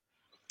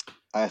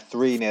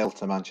 3-0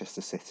 to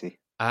Manchester City.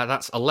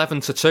 That's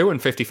 11-2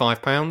 and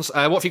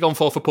 £55. What have you gone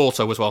for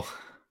Porto as well?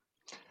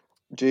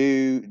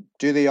 Do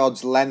the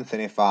odds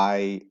lengthen if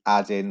I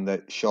add in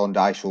that Sean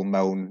Dyche will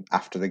moan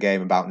after the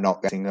game about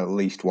not getting at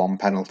least one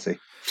penalty?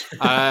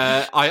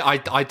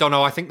 I don't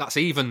know. I think that's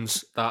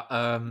evens. That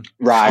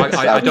right.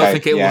 I don't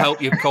think it will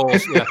help your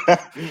cause. Yeah.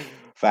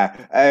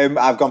 Fair.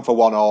 I've gone for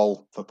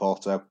 1-1 for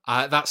Porto.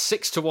 That's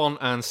 6-1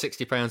 and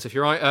 £60 if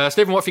you're right.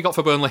 Stephen, what have you got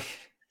for Burnley?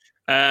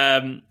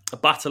 A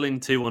battling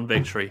 2-1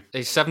 victory.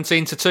 It's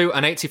 17-2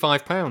 and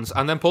 £85.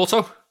 And then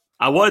Porto?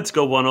 I wanted to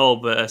go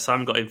 1-1, but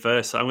Sam got in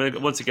first. So I'm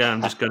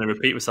just going to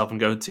repeat myself and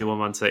go 2-1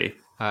 Man City.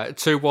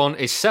 2-1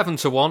 is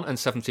 7-1 and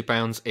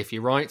 £70 if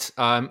you're right.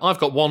 I've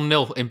got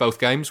 1-0 in both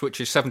games, which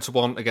is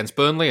 7-1 against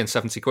Burnley and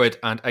 £70,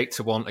 and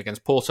 8-1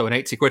 against Porto and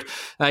 £80.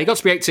 You got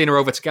to be 18 or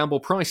over to gamble.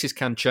 Prices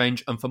can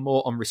change, and for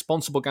more on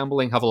responsible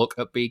gambling, have a look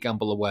at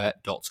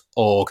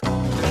begambleaware.org.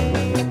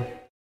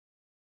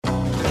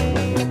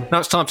 Now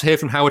it's time to hear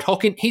from Howard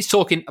Hockin. He's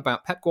talking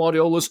about Pep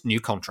Guardiola's new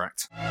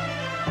contract.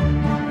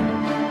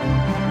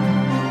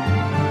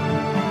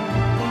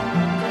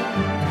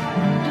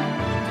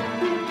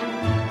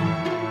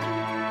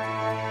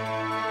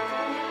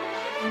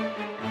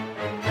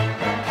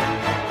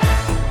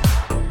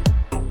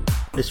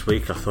 This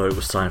week I thought it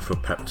was time for a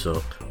pep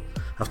talk.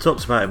 I've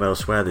talked about him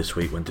elsewhere this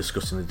week when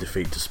discussing the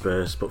defeat to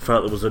Spurs, but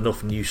felt there was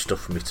enough new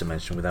stuff for me to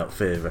mention without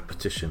fear of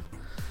repetition.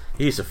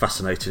 He is a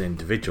fascinating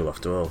individual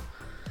after all,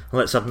 and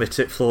let's admit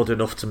it, flawed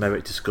enough to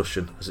merit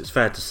discussion, as it's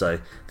fair to say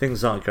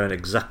things aren't going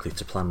exactly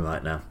to plan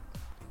right now.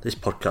 This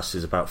podcast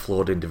is about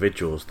flawed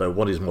individuals, though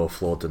one is more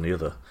flawed than the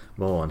other.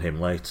 More on him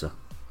later.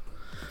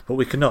 But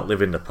we cannot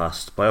live in the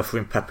past. By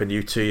offering Pep a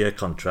new 2-year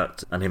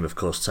contract, and him of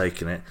course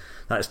taking it,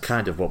 that is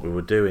kind of what we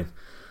were doing.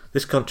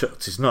 This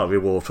contract is not a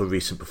reward for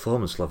recent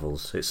performance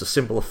levels. It's a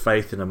symbol of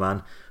faith in a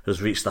man who has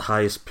reached the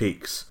highest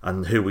peaks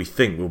and who we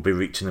think will be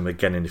reaching them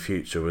again in the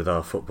future with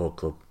our football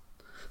club.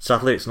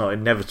 Sadly, it's not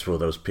inevitable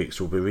those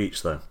peaks will be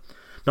reached though.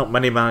 Not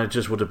many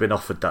managers would have been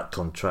offered that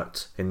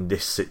contract in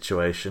this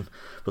situation,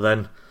 but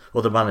then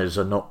other managers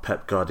are not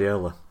Pep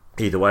Guardiola.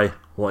 Either way,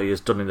 what he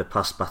has done in the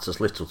past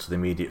matters little to the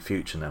immediate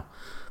future now.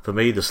 For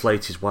me, the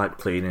slate is wiped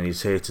clean and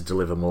he's here to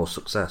deliver more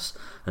success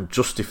and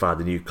justify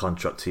the new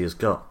contract he has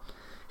got.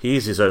 He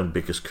is his own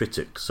biggest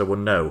critic, so will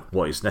know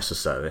what is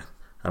necessary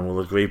and will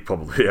agree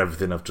probably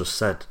everything I've just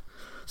said.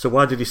 So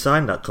why did he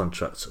sign that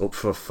contract? Up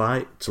for a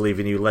fight? To leave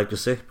a new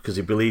legacy? Because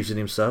he believes in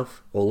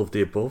himself? All of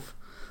the above?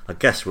 I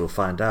guess we'll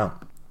find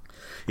out.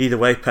 Either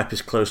way, Pep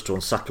is close to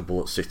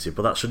unsackable at City,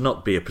 but that should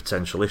not be a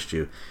potential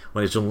issue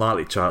when he's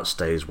unlikely to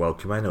outstay his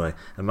welcome anyway,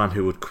 a man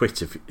who would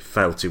quit if he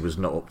felt he was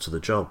not up to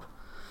the job.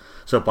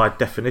 So by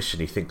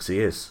definition he thinks he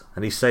is,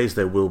 and he says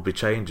there will be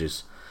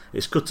changes.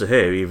 It's good to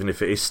hear, even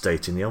if it is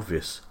stating the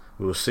obvious.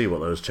 We will see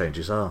what those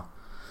changes are.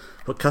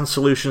 But can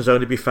solutions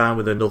only be found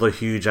with another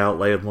huge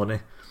outlay of money?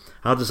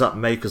 How does that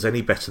make us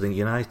any better than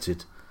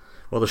United?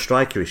 Well, the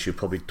striker issue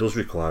probably does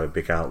require a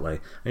big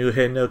outlay, and you'll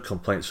hear no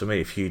complaints from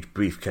me if huge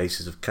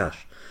briefcases of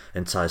cash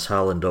entice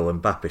Haaland or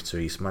Mbappe to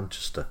East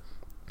Manchester.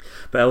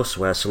 But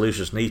elsewhere,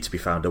 solutions need to be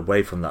found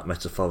away from that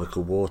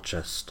metaphorical war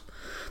chest.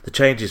 The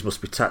changes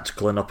must be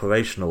tactical and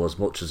operational as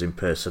much as in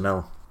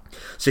personnel.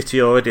 City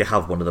already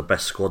have one of the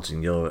best squads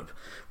in Europe.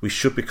 We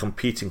should be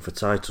competing for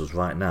titles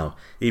right now,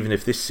 even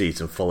if this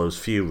season follows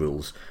few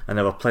rules and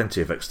there are plenty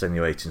of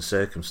extenuating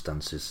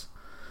circumstances.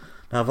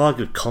 Now, I've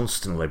argued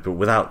constantly, but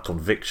without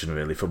conviction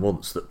really, for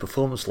months that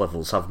performance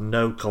levels have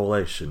no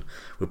correlation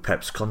with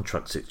Pep's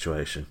contract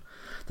situation,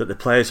 that the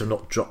players have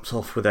not dropped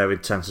off with their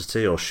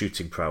intensity or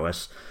shooting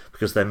prowess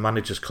because their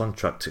manager's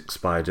contract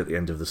expired at the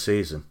end of the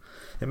season.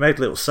 It made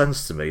little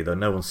sense to me, though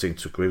no one seemed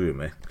to agree with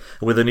me.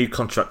 And with a new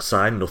contract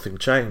signed, nothing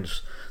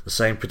changed. The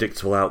same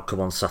predictable outcome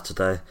on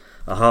Saturday.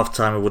 At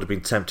half-time I would have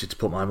been tempted to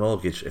put my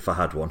mortgage, if I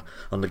had one,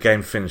 on the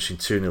game finishing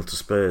 2-0 to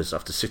Spurs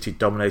after City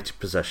dominated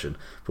possession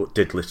but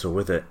did little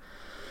with it.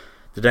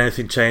 Did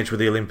anything change with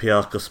the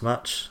Olympiacos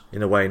match?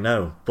 In a way,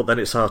 no, but then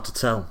it's hard to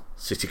tell.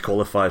 City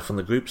qualified from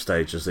the group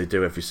stage as they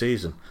do every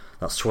season.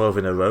 That's 12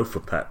 in a row for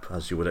Pep,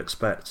 as you would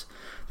expect.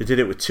 They did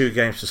it with 2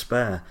 games to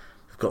spare.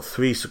 They've got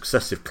 3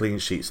 successive clean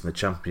sheets in the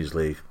Champions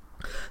League.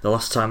 The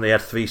last time they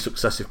had 3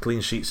 successive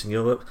clean sheets in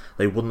Europe,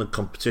 they won the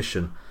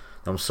competition.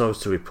 I'm sorry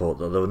to report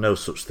that there were no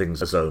such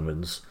things as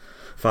omens.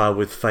 Far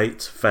with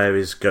fate,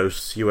 fairies,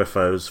 ghosts,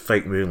 UFOs,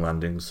 fake moon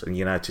landings, and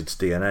United's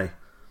DNA.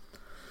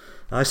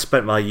 I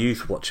spent my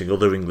youth watching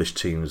other English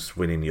teams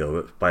win in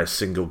Europe by a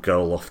single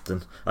goal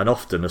often, and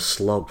often a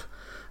slog,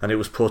 and it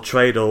was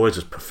portrayed always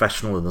as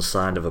professional and the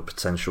sign of a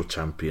potential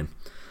champion.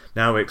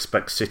 Now we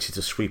expect City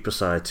to sweep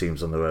aside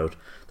teams on the road,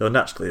 though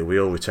naturally we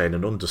all retain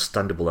an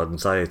understandable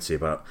anxiety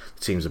about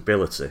the team's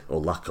ability, or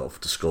lack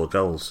of, to score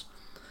goals.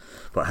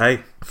 But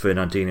hey,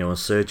 Fernandinho and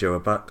Sergio are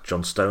back,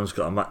 John Stones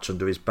got a match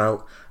under his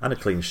belt, and a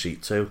clean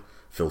sheet too.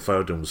 Phil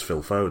Foden was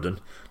Phil Foden.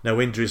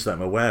 No injuries that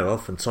I'm aware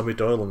of, and Tommy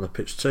Doyle on the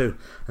pitch too,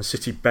 and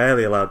City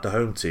barely allowed the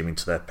home team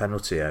into their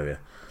penalty area.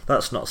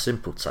 That's not a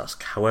simple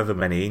task, however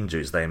many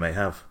injuries they may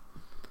have.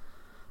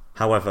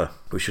 However,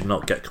 we should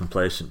not get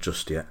complacent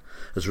just yet,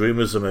 as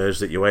rumours emerge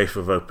that UEFA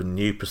have opened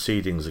new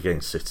proceedings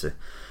against City,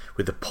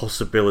 with the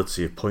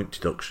possibility of point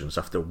deductions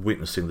after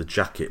witnessing the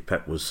jacket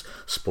Pep was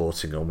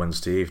sporting on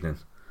Wednesday evening.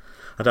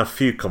 I'd have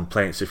few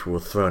complaints if we were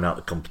thrown out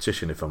the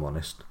competition, if I'm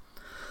honest.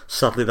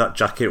 Sadly, that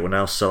jacket will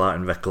now sell out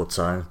in record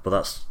time, but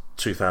that's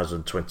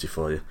 2020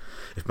 for you.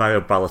 If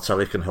Mario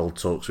Balotelli can hold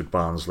talks with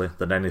Barnsley,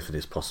 then anything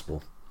is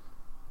possible.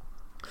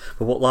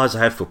 But what lies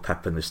ahead for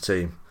Pep and this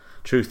team?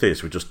 Truth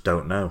is, we just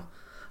don't know.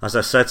 As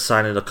I said,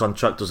 signing a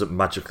contract doesn't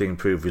magically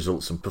improve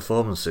results and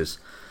performances.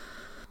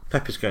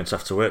 Pep is going to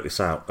have to work this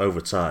out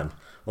over time,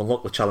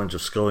 unlock the challenge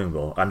of scoring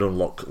more, and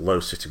unlock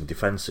low-sitting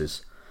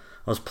defences.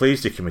 I was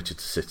pleased he committed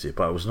to City,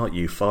 but I was not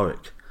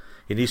euphoric.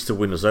 He needs to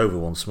win us over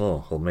once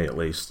more, or me at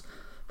least.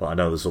 But I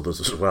know there's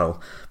others as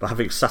well. But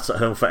having sat at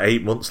home for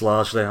 8 months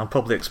largely, I'm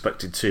probably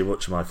expecting too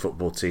much of my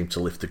football team to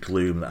lift the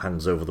gloom that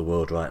hangs over the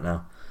world right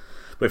now.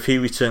 But if he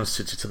returns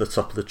City to the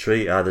top of the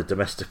tree, either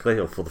domestically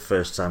or for the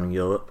first time in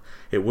Europe,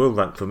 it will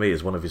rank for me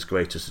as one of his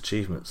greatest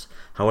achievements,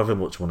 however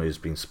much money has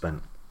been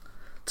spent.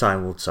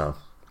 Time will tell.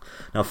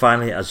 Now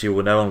finally, as you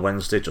will know, on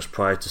Wednesday, just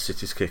prior to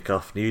City's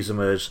kick-off, news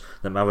emerged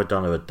that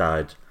Maradona had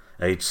died,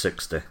 aged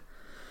 60.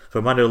 For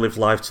a man who lived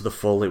life to the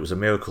full, it was a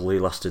miracle he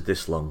lasted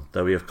this long,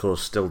 though he of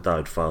course still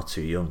died far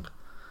too young.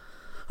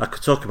 I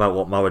could talk about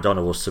what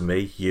Maradona was to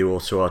me, you, or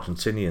to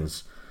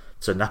Argentinians,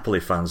 to Napoli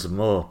fans and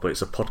more, but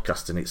it's a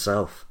podcast in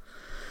itself.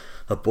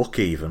 A book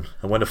even,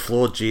 and when a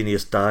flawed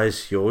genius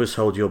dies, you always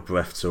hold your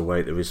breath to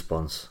await the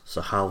response. So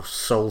how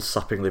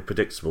soul-sappingly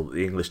predictable that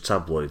the English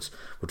tabloids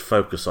would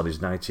focus on his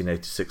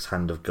 1986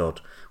 Hand of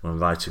God when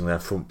writing their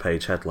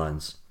front-page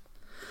headlines.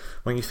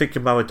 When you think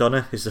of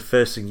Maradona, is the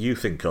first thing you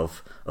think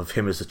of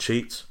him as a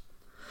cheat?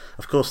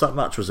 Of course, that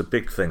match was a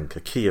big thing, a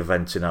key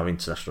event in our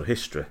international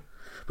history.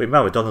 But in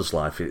Maradona's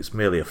life, it's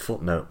merely a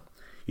footnote.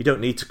 You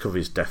don't need to cover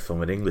his death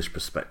from an English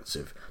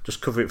perspective,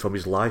 just cover it from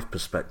his life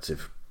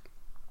perspective.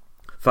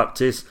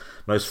 Fact is,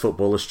 most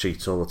footballers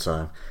cheat all the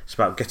time. It's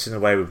about getting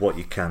away with what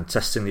you can,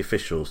 testing the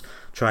officials,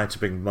 trying to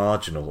bring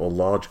marginal or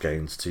large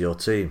gains to your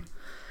team.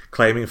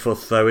 Claiming for a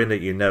throw-in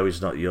that you know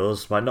is not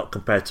yours might not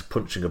compare to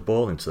punching a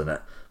ball into the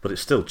net, but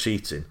it's still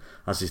cheating,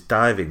 as is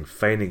diving,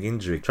 feigning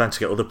injury, trying to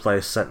get other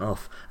players sent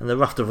off, and the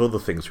raft of other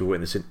things we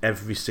witness in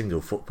every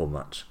single football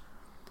match.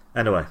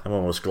 Anyway, I'm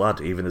almost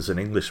glad, even as an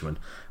Englishman,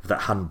 of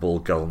that handball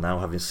goal now,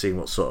 having seen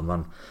what sort of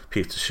man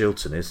Peter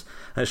Shilton is,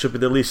 and it should be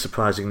the least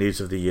surprising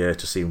news of the year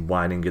to see him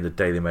whining in a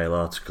Daily Mail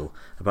article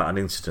about an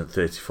incident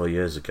 34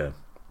 years ago.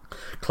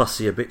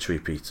 Classy obituary,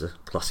 Peter,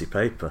 classy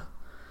paper.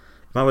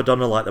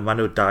 Maradona, like the man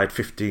who died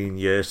 15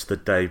 years to the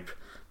day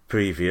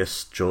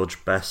previous,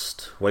 George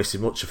Best,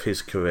 wasted much of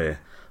his career,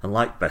 and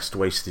like Best,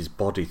 wasted his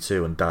body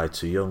too and died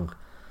too young.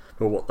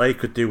 But what they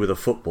could do with a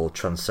football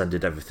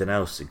transcended everything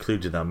else,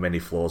 including their many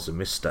flaws and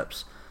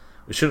missteps.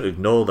 We shouldn't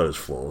ignore those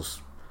flaws,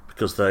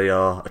 because they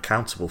are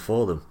accountable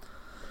for them.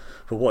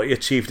 But what he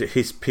achieved at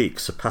his peak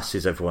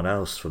surpasses everyone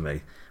else for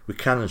me. We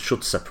can and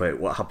should separate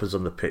what happens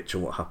on the pitch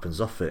and what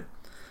happens off it.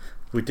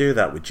 We do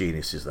that with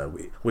geniuses though.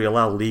 We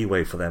allow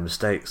leeway for their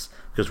mistakes,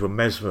 because we're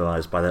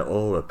mesmerised by their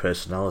aura,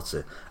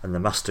 personality, and the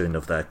mastering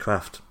of their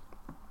craft.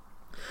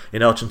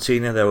 In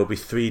Argentina there will be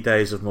 3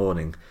 days of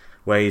mourning,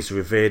 where he is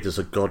revered as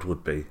a god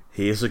would be.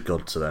 He is a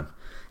god to them.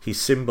 He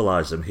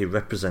symbolised them, he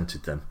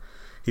represented them.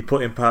 He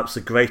put in perhaps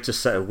the greatest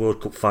set of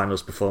World Cup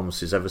finals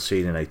performances ever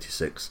seen in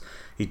 '86.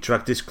 He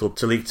dragged his club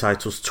to league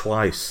titles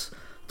twice.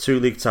 2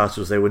 league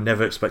titles they were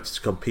never expected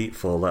to compete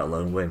for, let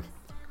alone win.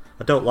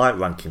 I don't like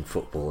ranking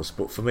footballers,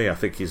 but for me I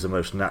think he's the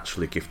most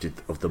naturally gifted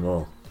of them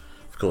all.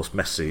 Of course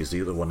Messi is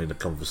the other one in the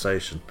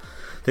conversation.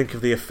 Think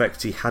of the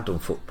effect he had on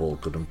football,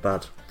 good and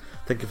bad.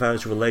 Think of how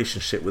his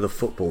relationship with the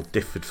football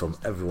differed from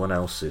everyone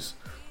else's.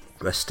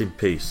 Rest in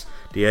peace,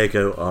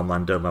 Diego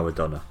Armando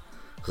Maradona.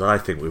 because I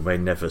think we may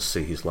never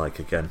see his like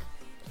again.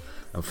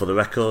 And for the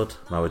record,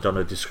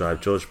 Maradona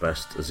described George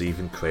Best as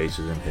even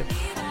crazier than him.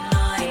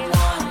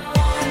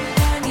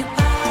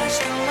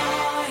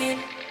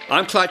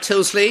 I'm Clive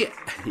Tilsley.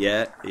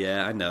 Yeah,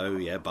 I know.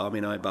 Yeah,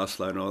 Barmy Night,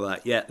 Barcelona, all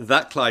that. Yeah,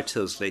 that Clive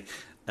Tilsley.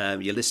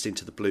 You're listening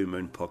to the Blue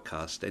Moon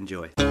podcast.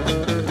 Enjoy.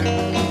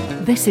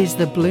 This is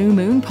the Blue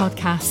Moon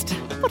podcast.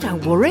 But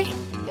don't worry,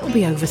 it'll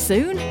be over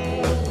soon.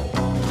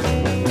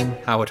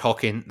 Howard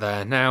Hockin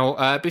there.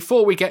 Now,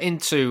 before we get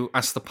into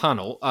Ask the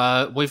Panel,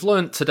 we've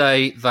learnt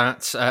today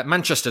that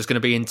Manchester's going to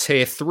be in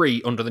Tier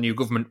 3 under the new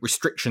government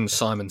restrictions,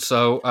 Simon.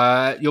 So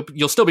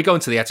you'll still be going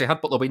to the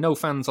Etihad, but there'll be no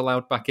fans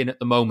allowed back in at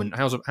the moment.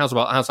 How's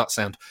that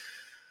sound?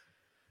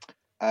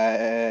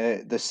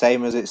 The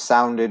same as it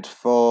sounded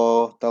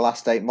for the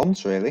last 8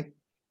 months, really.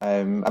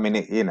 I mean,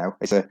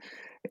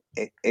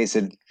 it's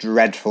a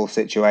dreadful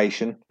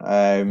situation.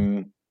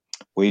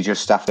 We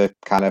just have to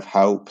kind of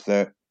hope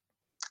that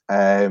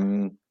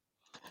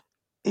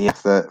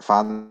that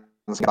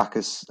fans get back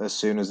as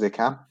soon as they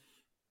can.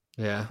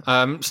 Yeah.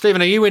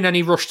 Stephen, are you in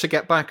any rush to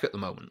get back at the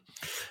moment?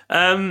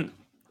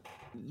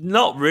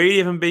 Not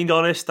really, if I'm being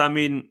honest. I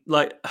mean,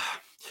 like,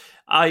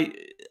 I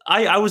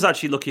was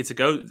actually lucky to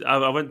go. I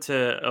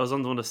was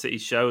on one of the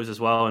City's shows as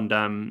well,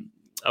 and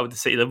with the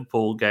City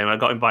Liverpool game, I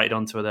got invited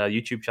onto their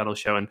YouTube channel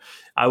show, and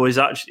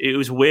it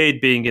was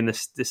weird being in the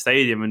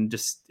stadium, and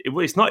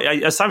it's not,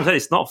 as Simon said,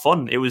 it's not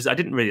fun. I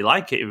didn't really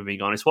like it, if I'm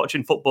being honest.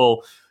 Watching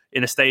football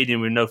in a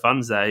stadium with no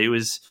fans there, it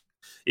was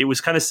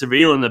kind of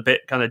surreal and a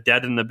bit kind of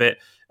dead and a bit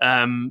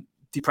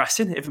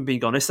depressing, if I'm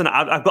being honest. And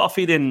I've got a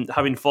feeling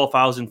having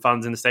 4,000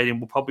 fans in the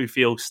stadium will probably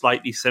feel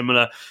slightly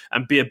similar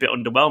and be a bit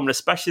underwhelming,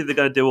 especially if they're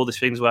going to do all these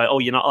things where,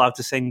 you're not allowed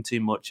to sing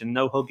too much and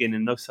no hugging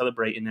and no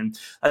celebrating. And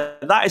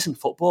that isn't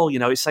football,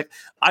 It's like,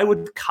 I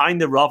would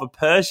kind of rather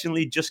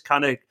personally just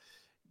kind of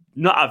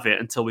not have it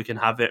until we can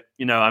have it.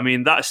 I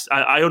mean,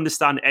 I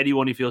understand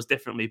anyone who feels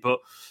differently, but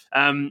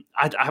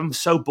I'm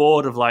so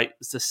bored of like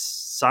the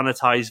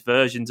sanitized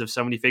versions of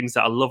so many things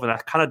that I love, and I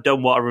kind of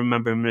don't want to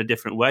remember them in a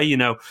different way,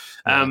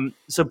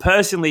 So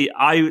personally,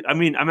 I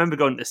mean, I remember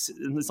going to,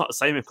 it's not the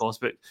same, of course,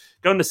 but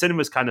going to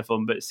cinema is kind of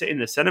fun, but sitting in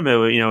the cinema,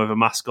 with a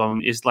mask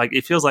on is like,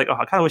 it feels like,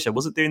 I kind of wish I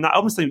wasn't doing that.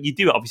 Obviously, you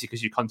do it obviously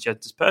because you're a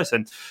conscientious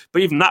person,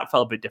 but even that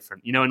felt a bit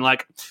different,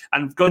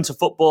 and going to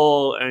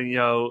football and,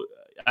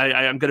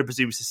 I'm going to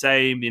presume it's the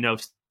same,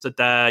 stood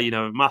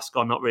there, mask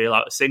on, not really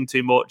allowed to sing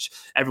too much.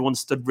 Everyone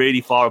stood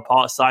really far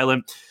apart,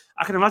 silent.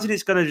 I can imagine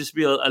it's going to just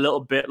be a little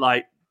bit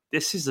like,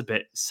 this is a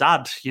bit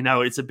sad,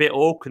 it's a bit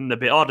awkward and a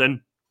bit odd. And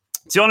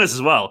to be honest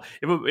as well,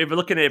 if we're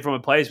looking at it from a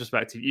player's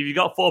perspective, if you've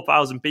got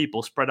 4,000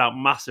 people spread out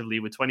massively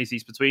with 20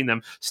 seats between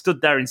them, stood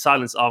there in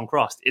silence, arm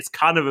crossed, it's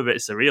kind of a bit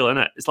surreal, isn't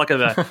it? It's like a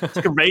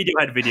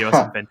Radiohead video or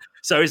something.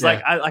 So it's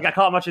like I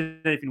can't imagine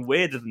anything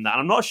weirder than that.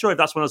 And I'm not sure if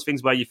that's one of those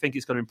things where you think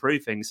it's going to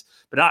improve things,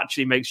 but it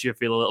actually makes you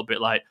feel a little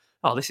bit like,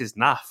 oh, this is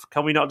naff.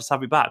 Can we not just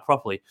have it back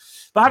properly?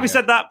 But having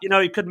said that,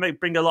 it could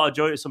bring a lot of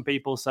joy to some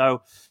people.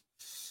 So,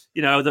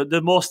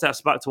 the more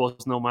steps back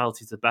towards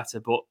normality, the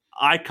better. But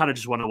I kind of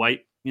just want to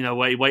wait.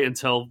 Wait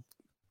until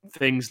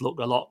things look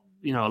a lot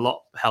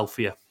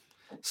healthier.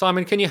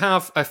 Simon, can you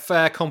have a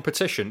fair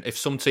competition if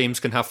some teams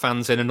can have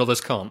fans in and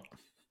others can't?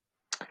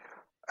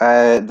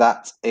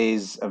 That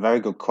is a very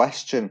good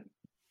question.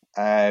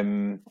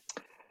 Yeah,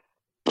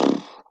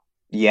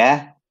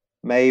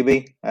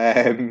 maybe.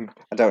 I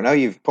don't know.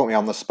 You've put me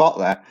on the spot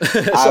there.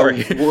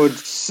 Sorry. I would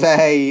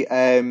say,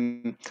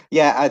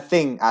 I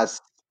think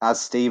as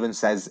Stephen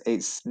says,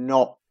 it's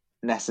not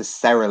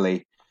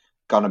necessarily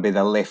going to be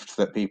the lift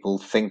that people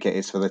think it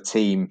is for the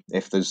team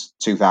if there's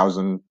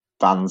 2,000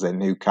 fans in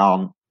who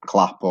can't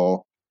clap,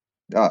 or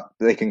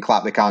they can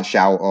clap, they can't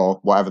shout, or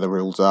whatever the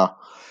rules are.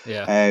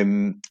 Yeah.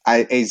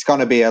 It's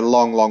going to be a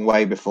long, long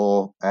way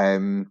before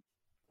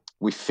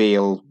we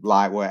feel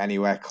like we're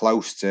anywhere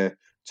close to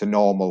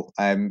normal.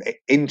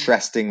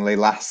 Interestingly,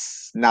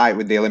 last night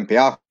with the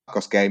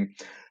Olympiacos game,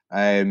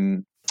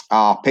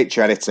 our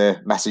picture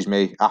editor messaged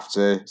me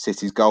after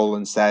City's goal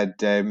and said,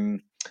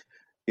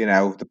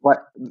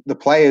 the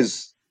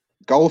players'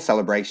 goal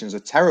celebrations are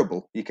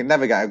terrible. You can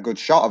never get a good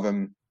shot of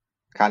them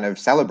kind of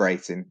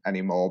celebrating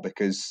anymore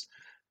because,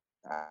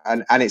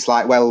 and it's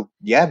like, well,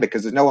 yeah,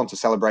 because there's no one to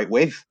celebrate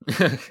with.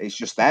 It's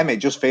just them. It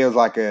just feels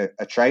like a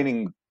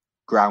training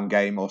ground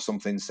game or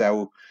something.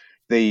 So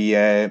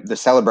the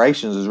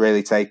celebrations has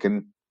really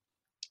taken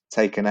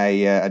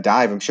a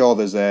dive. I'm sure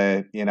there's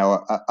a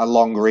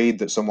long read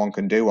that someone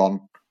can do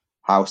on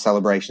how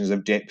celebrations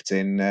have dipped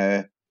in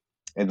the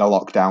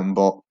lockdown,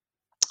 but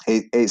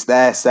it's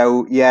there.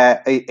 So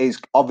yeah, it's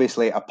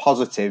obviously a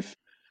positive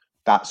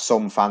that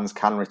some fans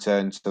can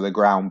return to the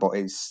ground, but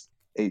it's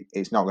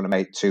not going to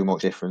make too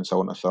much difference, I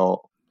wouldn't have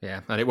thought.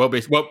 Yeah, and it won't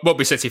be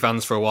City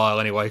fans for a while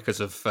anyway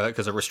because of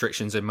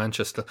restrictions in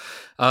Manchester.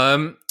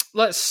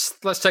 Let's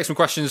take some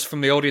questions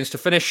from the audience to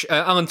finish.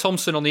 Alan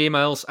Thompson on the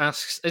emails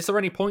asks, is there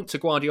any point to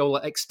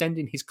Guardiola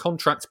extending his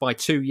contract by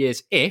 2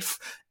 years if,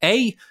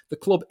 A, the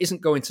club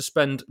isn't going to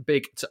spend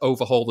big to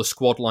overhaul the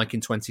squad like in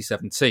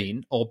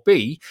 2017, or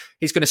B,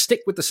 he's going to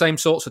stick with the same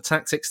sorts of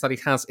tactics that he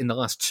has in the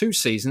last 2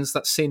 seasons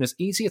that's seen as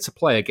easier to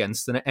play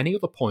against than at any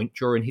other point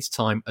during his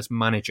time as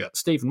manager?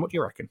 Stephen, what do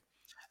you reckon?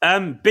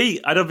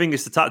 B, I don't think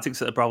it's the tactics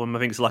that are the problem. I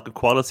think it's a lack of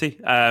quality.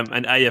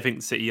 And A, I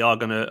think City are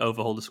going to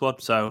overhaul the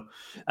squad. So,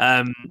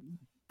 yeah,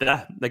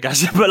 I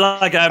guess. But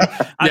I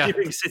do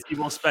think City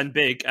will spend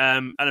big.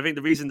 And I think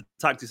the reason the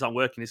tactics aren't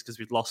working is because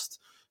we've lost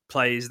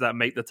players that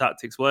make the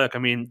tactics work. I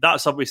mean,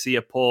 that's obviously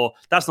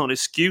that's not an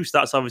excuse.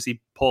 That's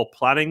obviously poor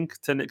planning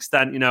to an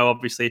extent,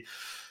 obviously.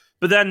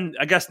 But then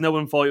I guess no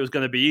one thought it was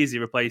going to be easy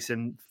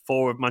replacing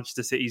 4 of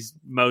Manchester City's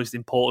most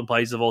important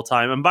players of all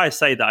time. And by I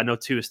say that, I know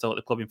 2 are still at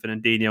the club in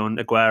Fernandinho and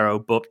Aguero.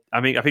 But I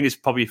think it's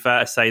probably fair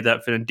to say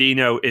that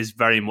Fernandinho is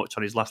very much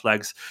on his last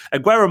legs.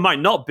 Aguero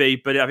might not be,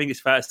 but I think it's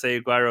fair to say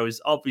Aguero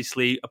is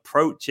obviously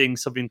approaching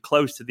something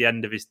close to the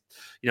end of his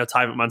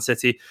time at Man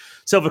City.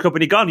 Silver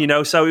Company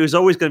gone, so it was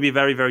always going to be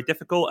very, very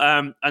difficult.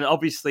 And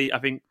obviously, I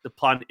think the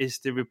plan is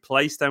to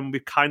replace them.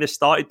 We've kind of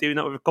started doing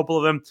that with a couple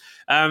of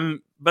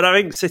them. But I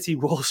think City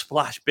will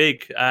splash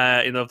big,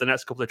 over the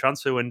next couple of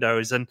transfer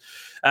windows, and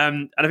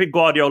I think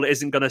Guardiola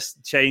isn't going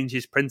to change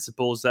his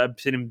principles that have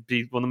seen him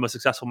be one of the most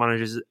successful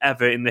managers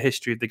ever in the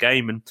history of the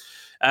game,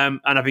 and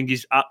I think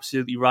he's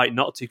absolutely right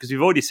not to, because we've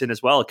already seen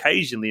as well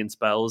occasionally in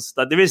spells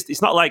that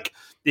it's not like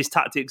these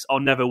tactics are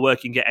never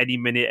working at any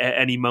minute, at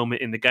any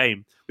moment in the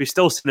game. We've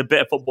still seen a bit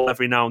of football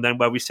every now and then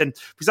where we've seen,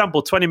 for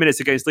example, 20 minutes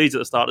against Leeds at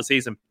the start of the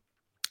season.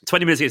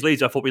 20 minutes against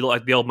Leeds, I thought we looked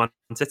like the old Man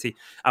City,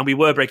 and we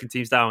were breaking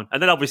teams down.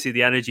 And then obviously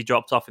the energy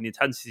dropped off and the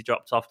intensity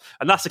dropped off.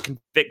 And that's a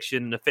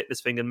conviction, a fitness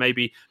thing, and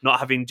maybe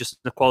not having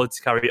just the quality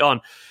to carry it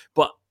on.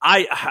 But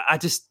I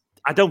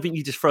don't think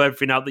you just throw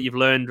everything out that you've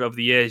learned over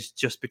the years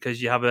just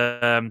because you have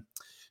a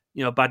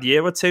bad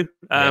year or two.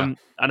 And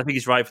I think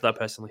he's right for that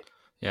personally.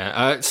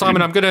 Yeah,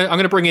 Simon, I'm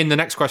gonna bring in the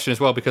next question as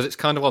well because it's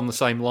kind of on the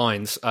same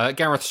lines.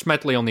 Gareth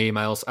Smedley on the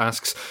emails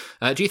asks,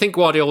 do you think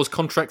Guardiola's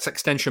contract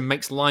extension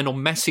makes Lionel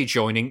Messi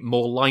joining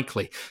more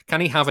likely?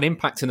 Can he have an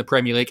impact in the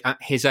Premier League at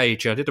his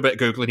age? I did a bit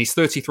of Googling. He's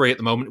 33 at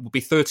the moment. It would be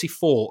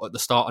 34 at the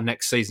start of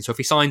next season. So if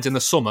he signs in the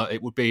summer,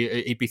 he'd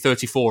be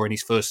 34 in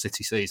his first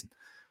City season.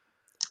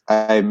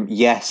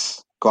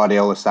 Yes,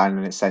 Guardiola signing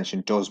an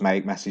extension does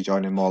make Messi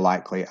joining more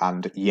likely,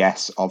 and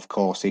yes, of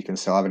course, he can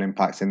still have an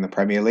impact in the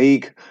Premier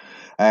League.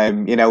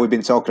 We've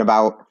been talking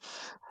about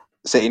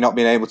City not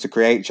being able to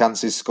create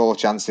chances, score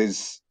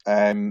chances.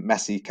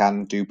 Messi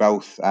can do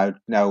both. I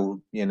know,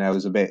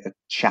 there's a bit of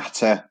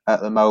chatter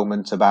at the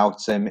moment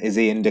about is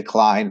he in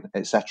decline,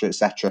 etc.,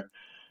 etc.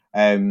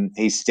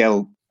 He's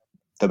still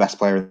the best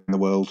player in the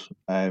world,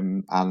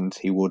 and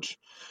he would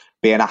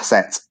be an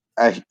asset,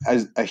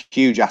 a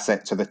huge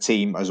asset to the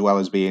team, as well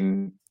as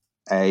being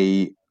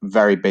a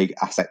very big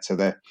asset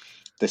to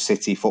the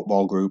City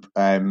football group.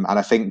 And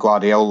I think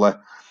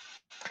Guardiola,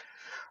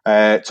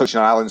 touching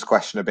on Alan's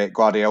question a bit,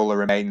 Guardiola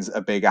remains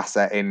a big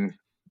asset in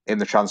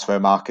the transfer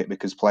market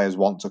because players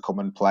want to come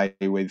and play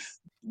with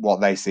what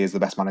they see as the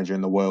best manager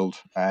in the world.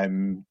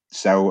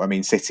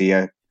 City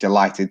are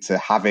delighted to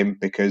have him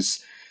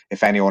because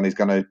if anyone is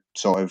going to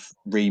sort of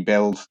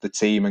rebuild the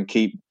team and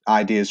keep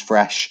ideas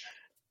fresh,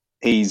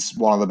 he's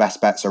one of the best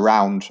bets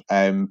around.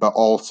 But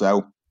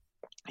also,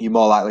 you're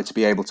more likely to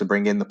be able to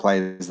bring in the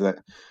players that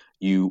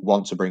you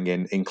want to bring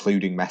in,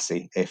 including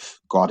Messi, if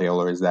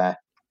Guardiola is there.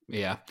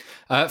 Yeah.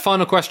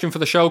 Final question for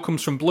the show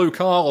comes from Blue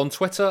Carl on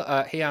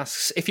Twitter. He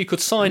asks, if you could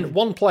sign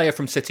one player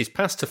from City's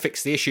past to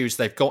fix the issues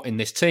they've got in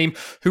this team,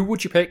 who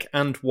would you pick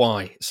and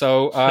why?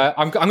 So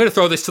I'm going to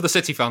throw this to the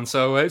City fans,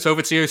 so it's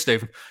over to you,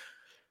 Stephen.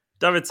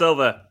 David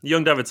Silva,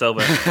 young David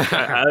Silva.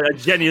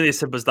 Genuinely as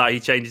simple as that, he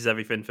changes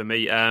everything for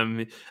me.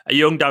 A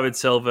young David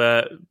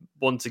Silva,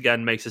 once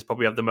again, makes us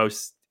probably have the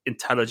most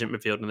intelligent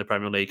midfield in the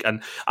Premier League.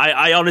 And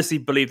I honestly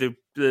believe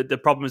the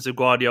problems of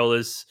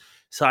Guardiola's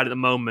side at the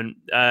moment,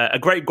 a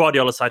great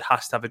Guardiola side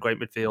has to have a great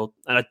midfield,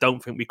 and I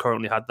don't think we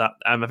currently had that.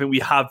 I think we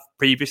have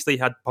previously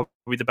had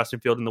probably the best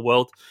midfield in the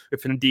world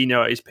with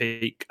Fernandinho at his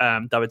peak,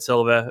 David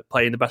Silva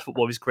playing the best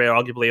football of his career,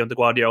 arguably under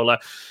Guardiola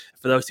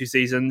for those 2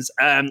 seasons,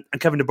 and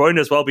Kevin De Bruyne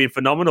as well being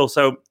phenomenal.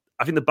 So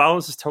I think the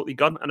balance is totally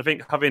gone, and I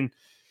think having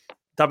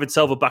David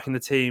Silva back in the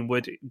team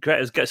would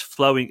get us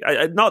flowing.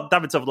 Not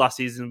David Silva last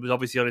season was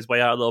obviously on his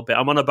way out a little bit.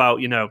 I'm on about,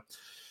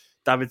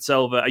 David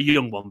Silva, a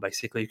young one,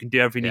 basically, who can do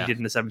everything he did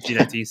in the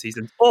 17-18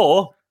 season.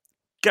 Or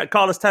get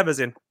Carlos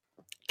Tevez in.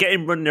 Get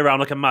him running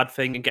around like a mad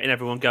thing and getting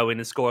everyone going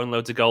and scoring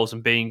loads of goals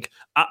and being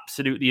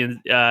absolutely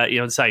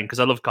insane, because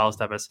I love Carlos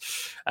Tevez.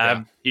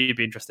 He'd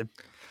be interesting.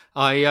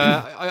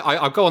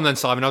 I'll go on then,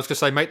 Simon. I was going to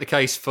say, make the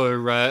case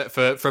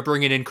for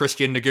bringing in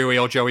Christian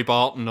Ngui or Joey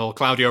Barton or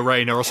Claudio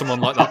Reyna or someone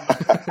like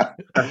that.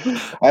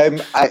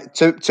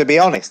 To be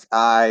honest,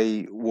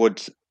 I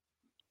would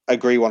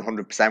agree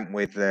 100%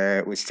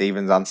 with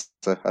Stephen's answer.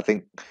 I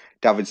think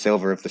David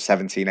Silva of the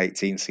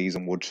 17-18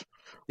 season would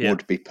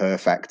be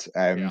perfect,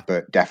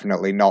 but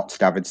definitely not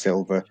David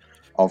Silva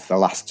of the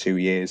last 2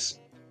 years.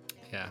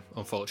 Yeah,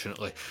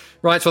 unfortunately.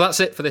 Right, well,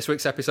 that's it for this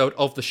week's episode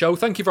of the show.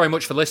 Thank you very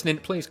much for listening.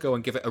 Please go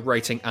and give it a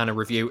rating and a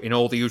review in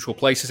all the usual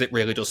places. It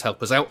really does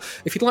help us out.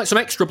 If you'd like some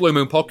extra Blue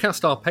Moon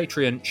podcast, our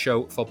Patreon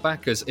show for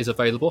backers is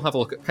available. Have a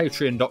look at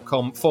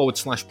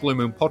patreon.com/Blue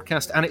Moon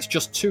podcast, and it's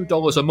just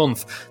 $2 a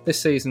month. This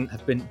season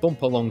have been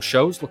bumper-long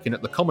shows looking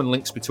at the common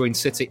links between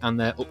City and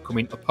their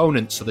upcoming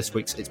opponents. So this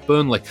week's it's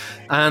Burnley.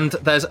 And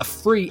there's a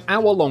free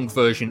hour-long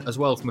version as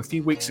well from a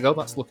few weeks ago.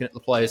 That's looking at the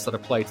players that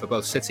have played for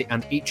both City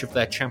and each of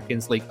their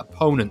Champions League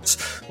opponents.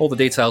 All the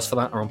details for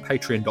that are on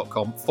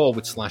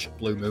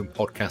patreon.com/Blue Moon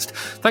podcast.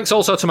 Thanks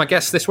also to my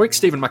guest this week,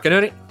 Stephen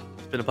McInnerney.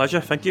 It's been a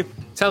pleasure, thank you.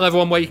 Tell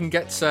everyone where you can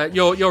get,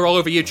 you're all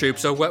over YouTube,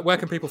 so where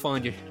can people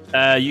find you?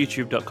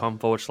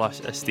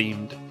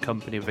 YouTube.com/esteemed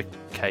company with a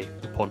K,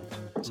 pun.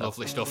 So.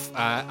 Lovely stuff.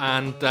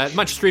 And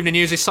Manchester Evening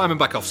News is Simon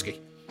Bajkowski.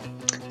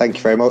 Thank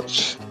you very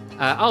much.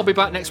 I'll be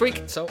back next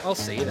week, so I'll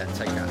see you then.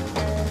 Take care.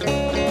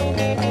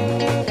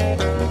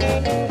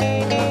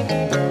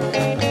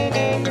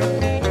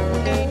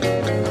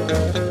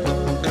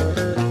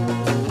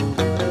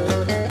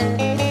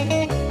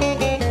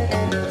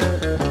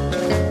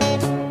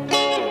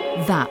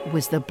 That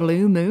was the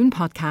Blue Moon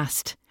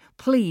podcast.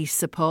 Please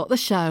support the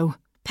show.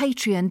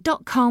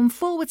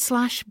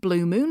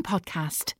 Patreon.com/Blue Moon podcast.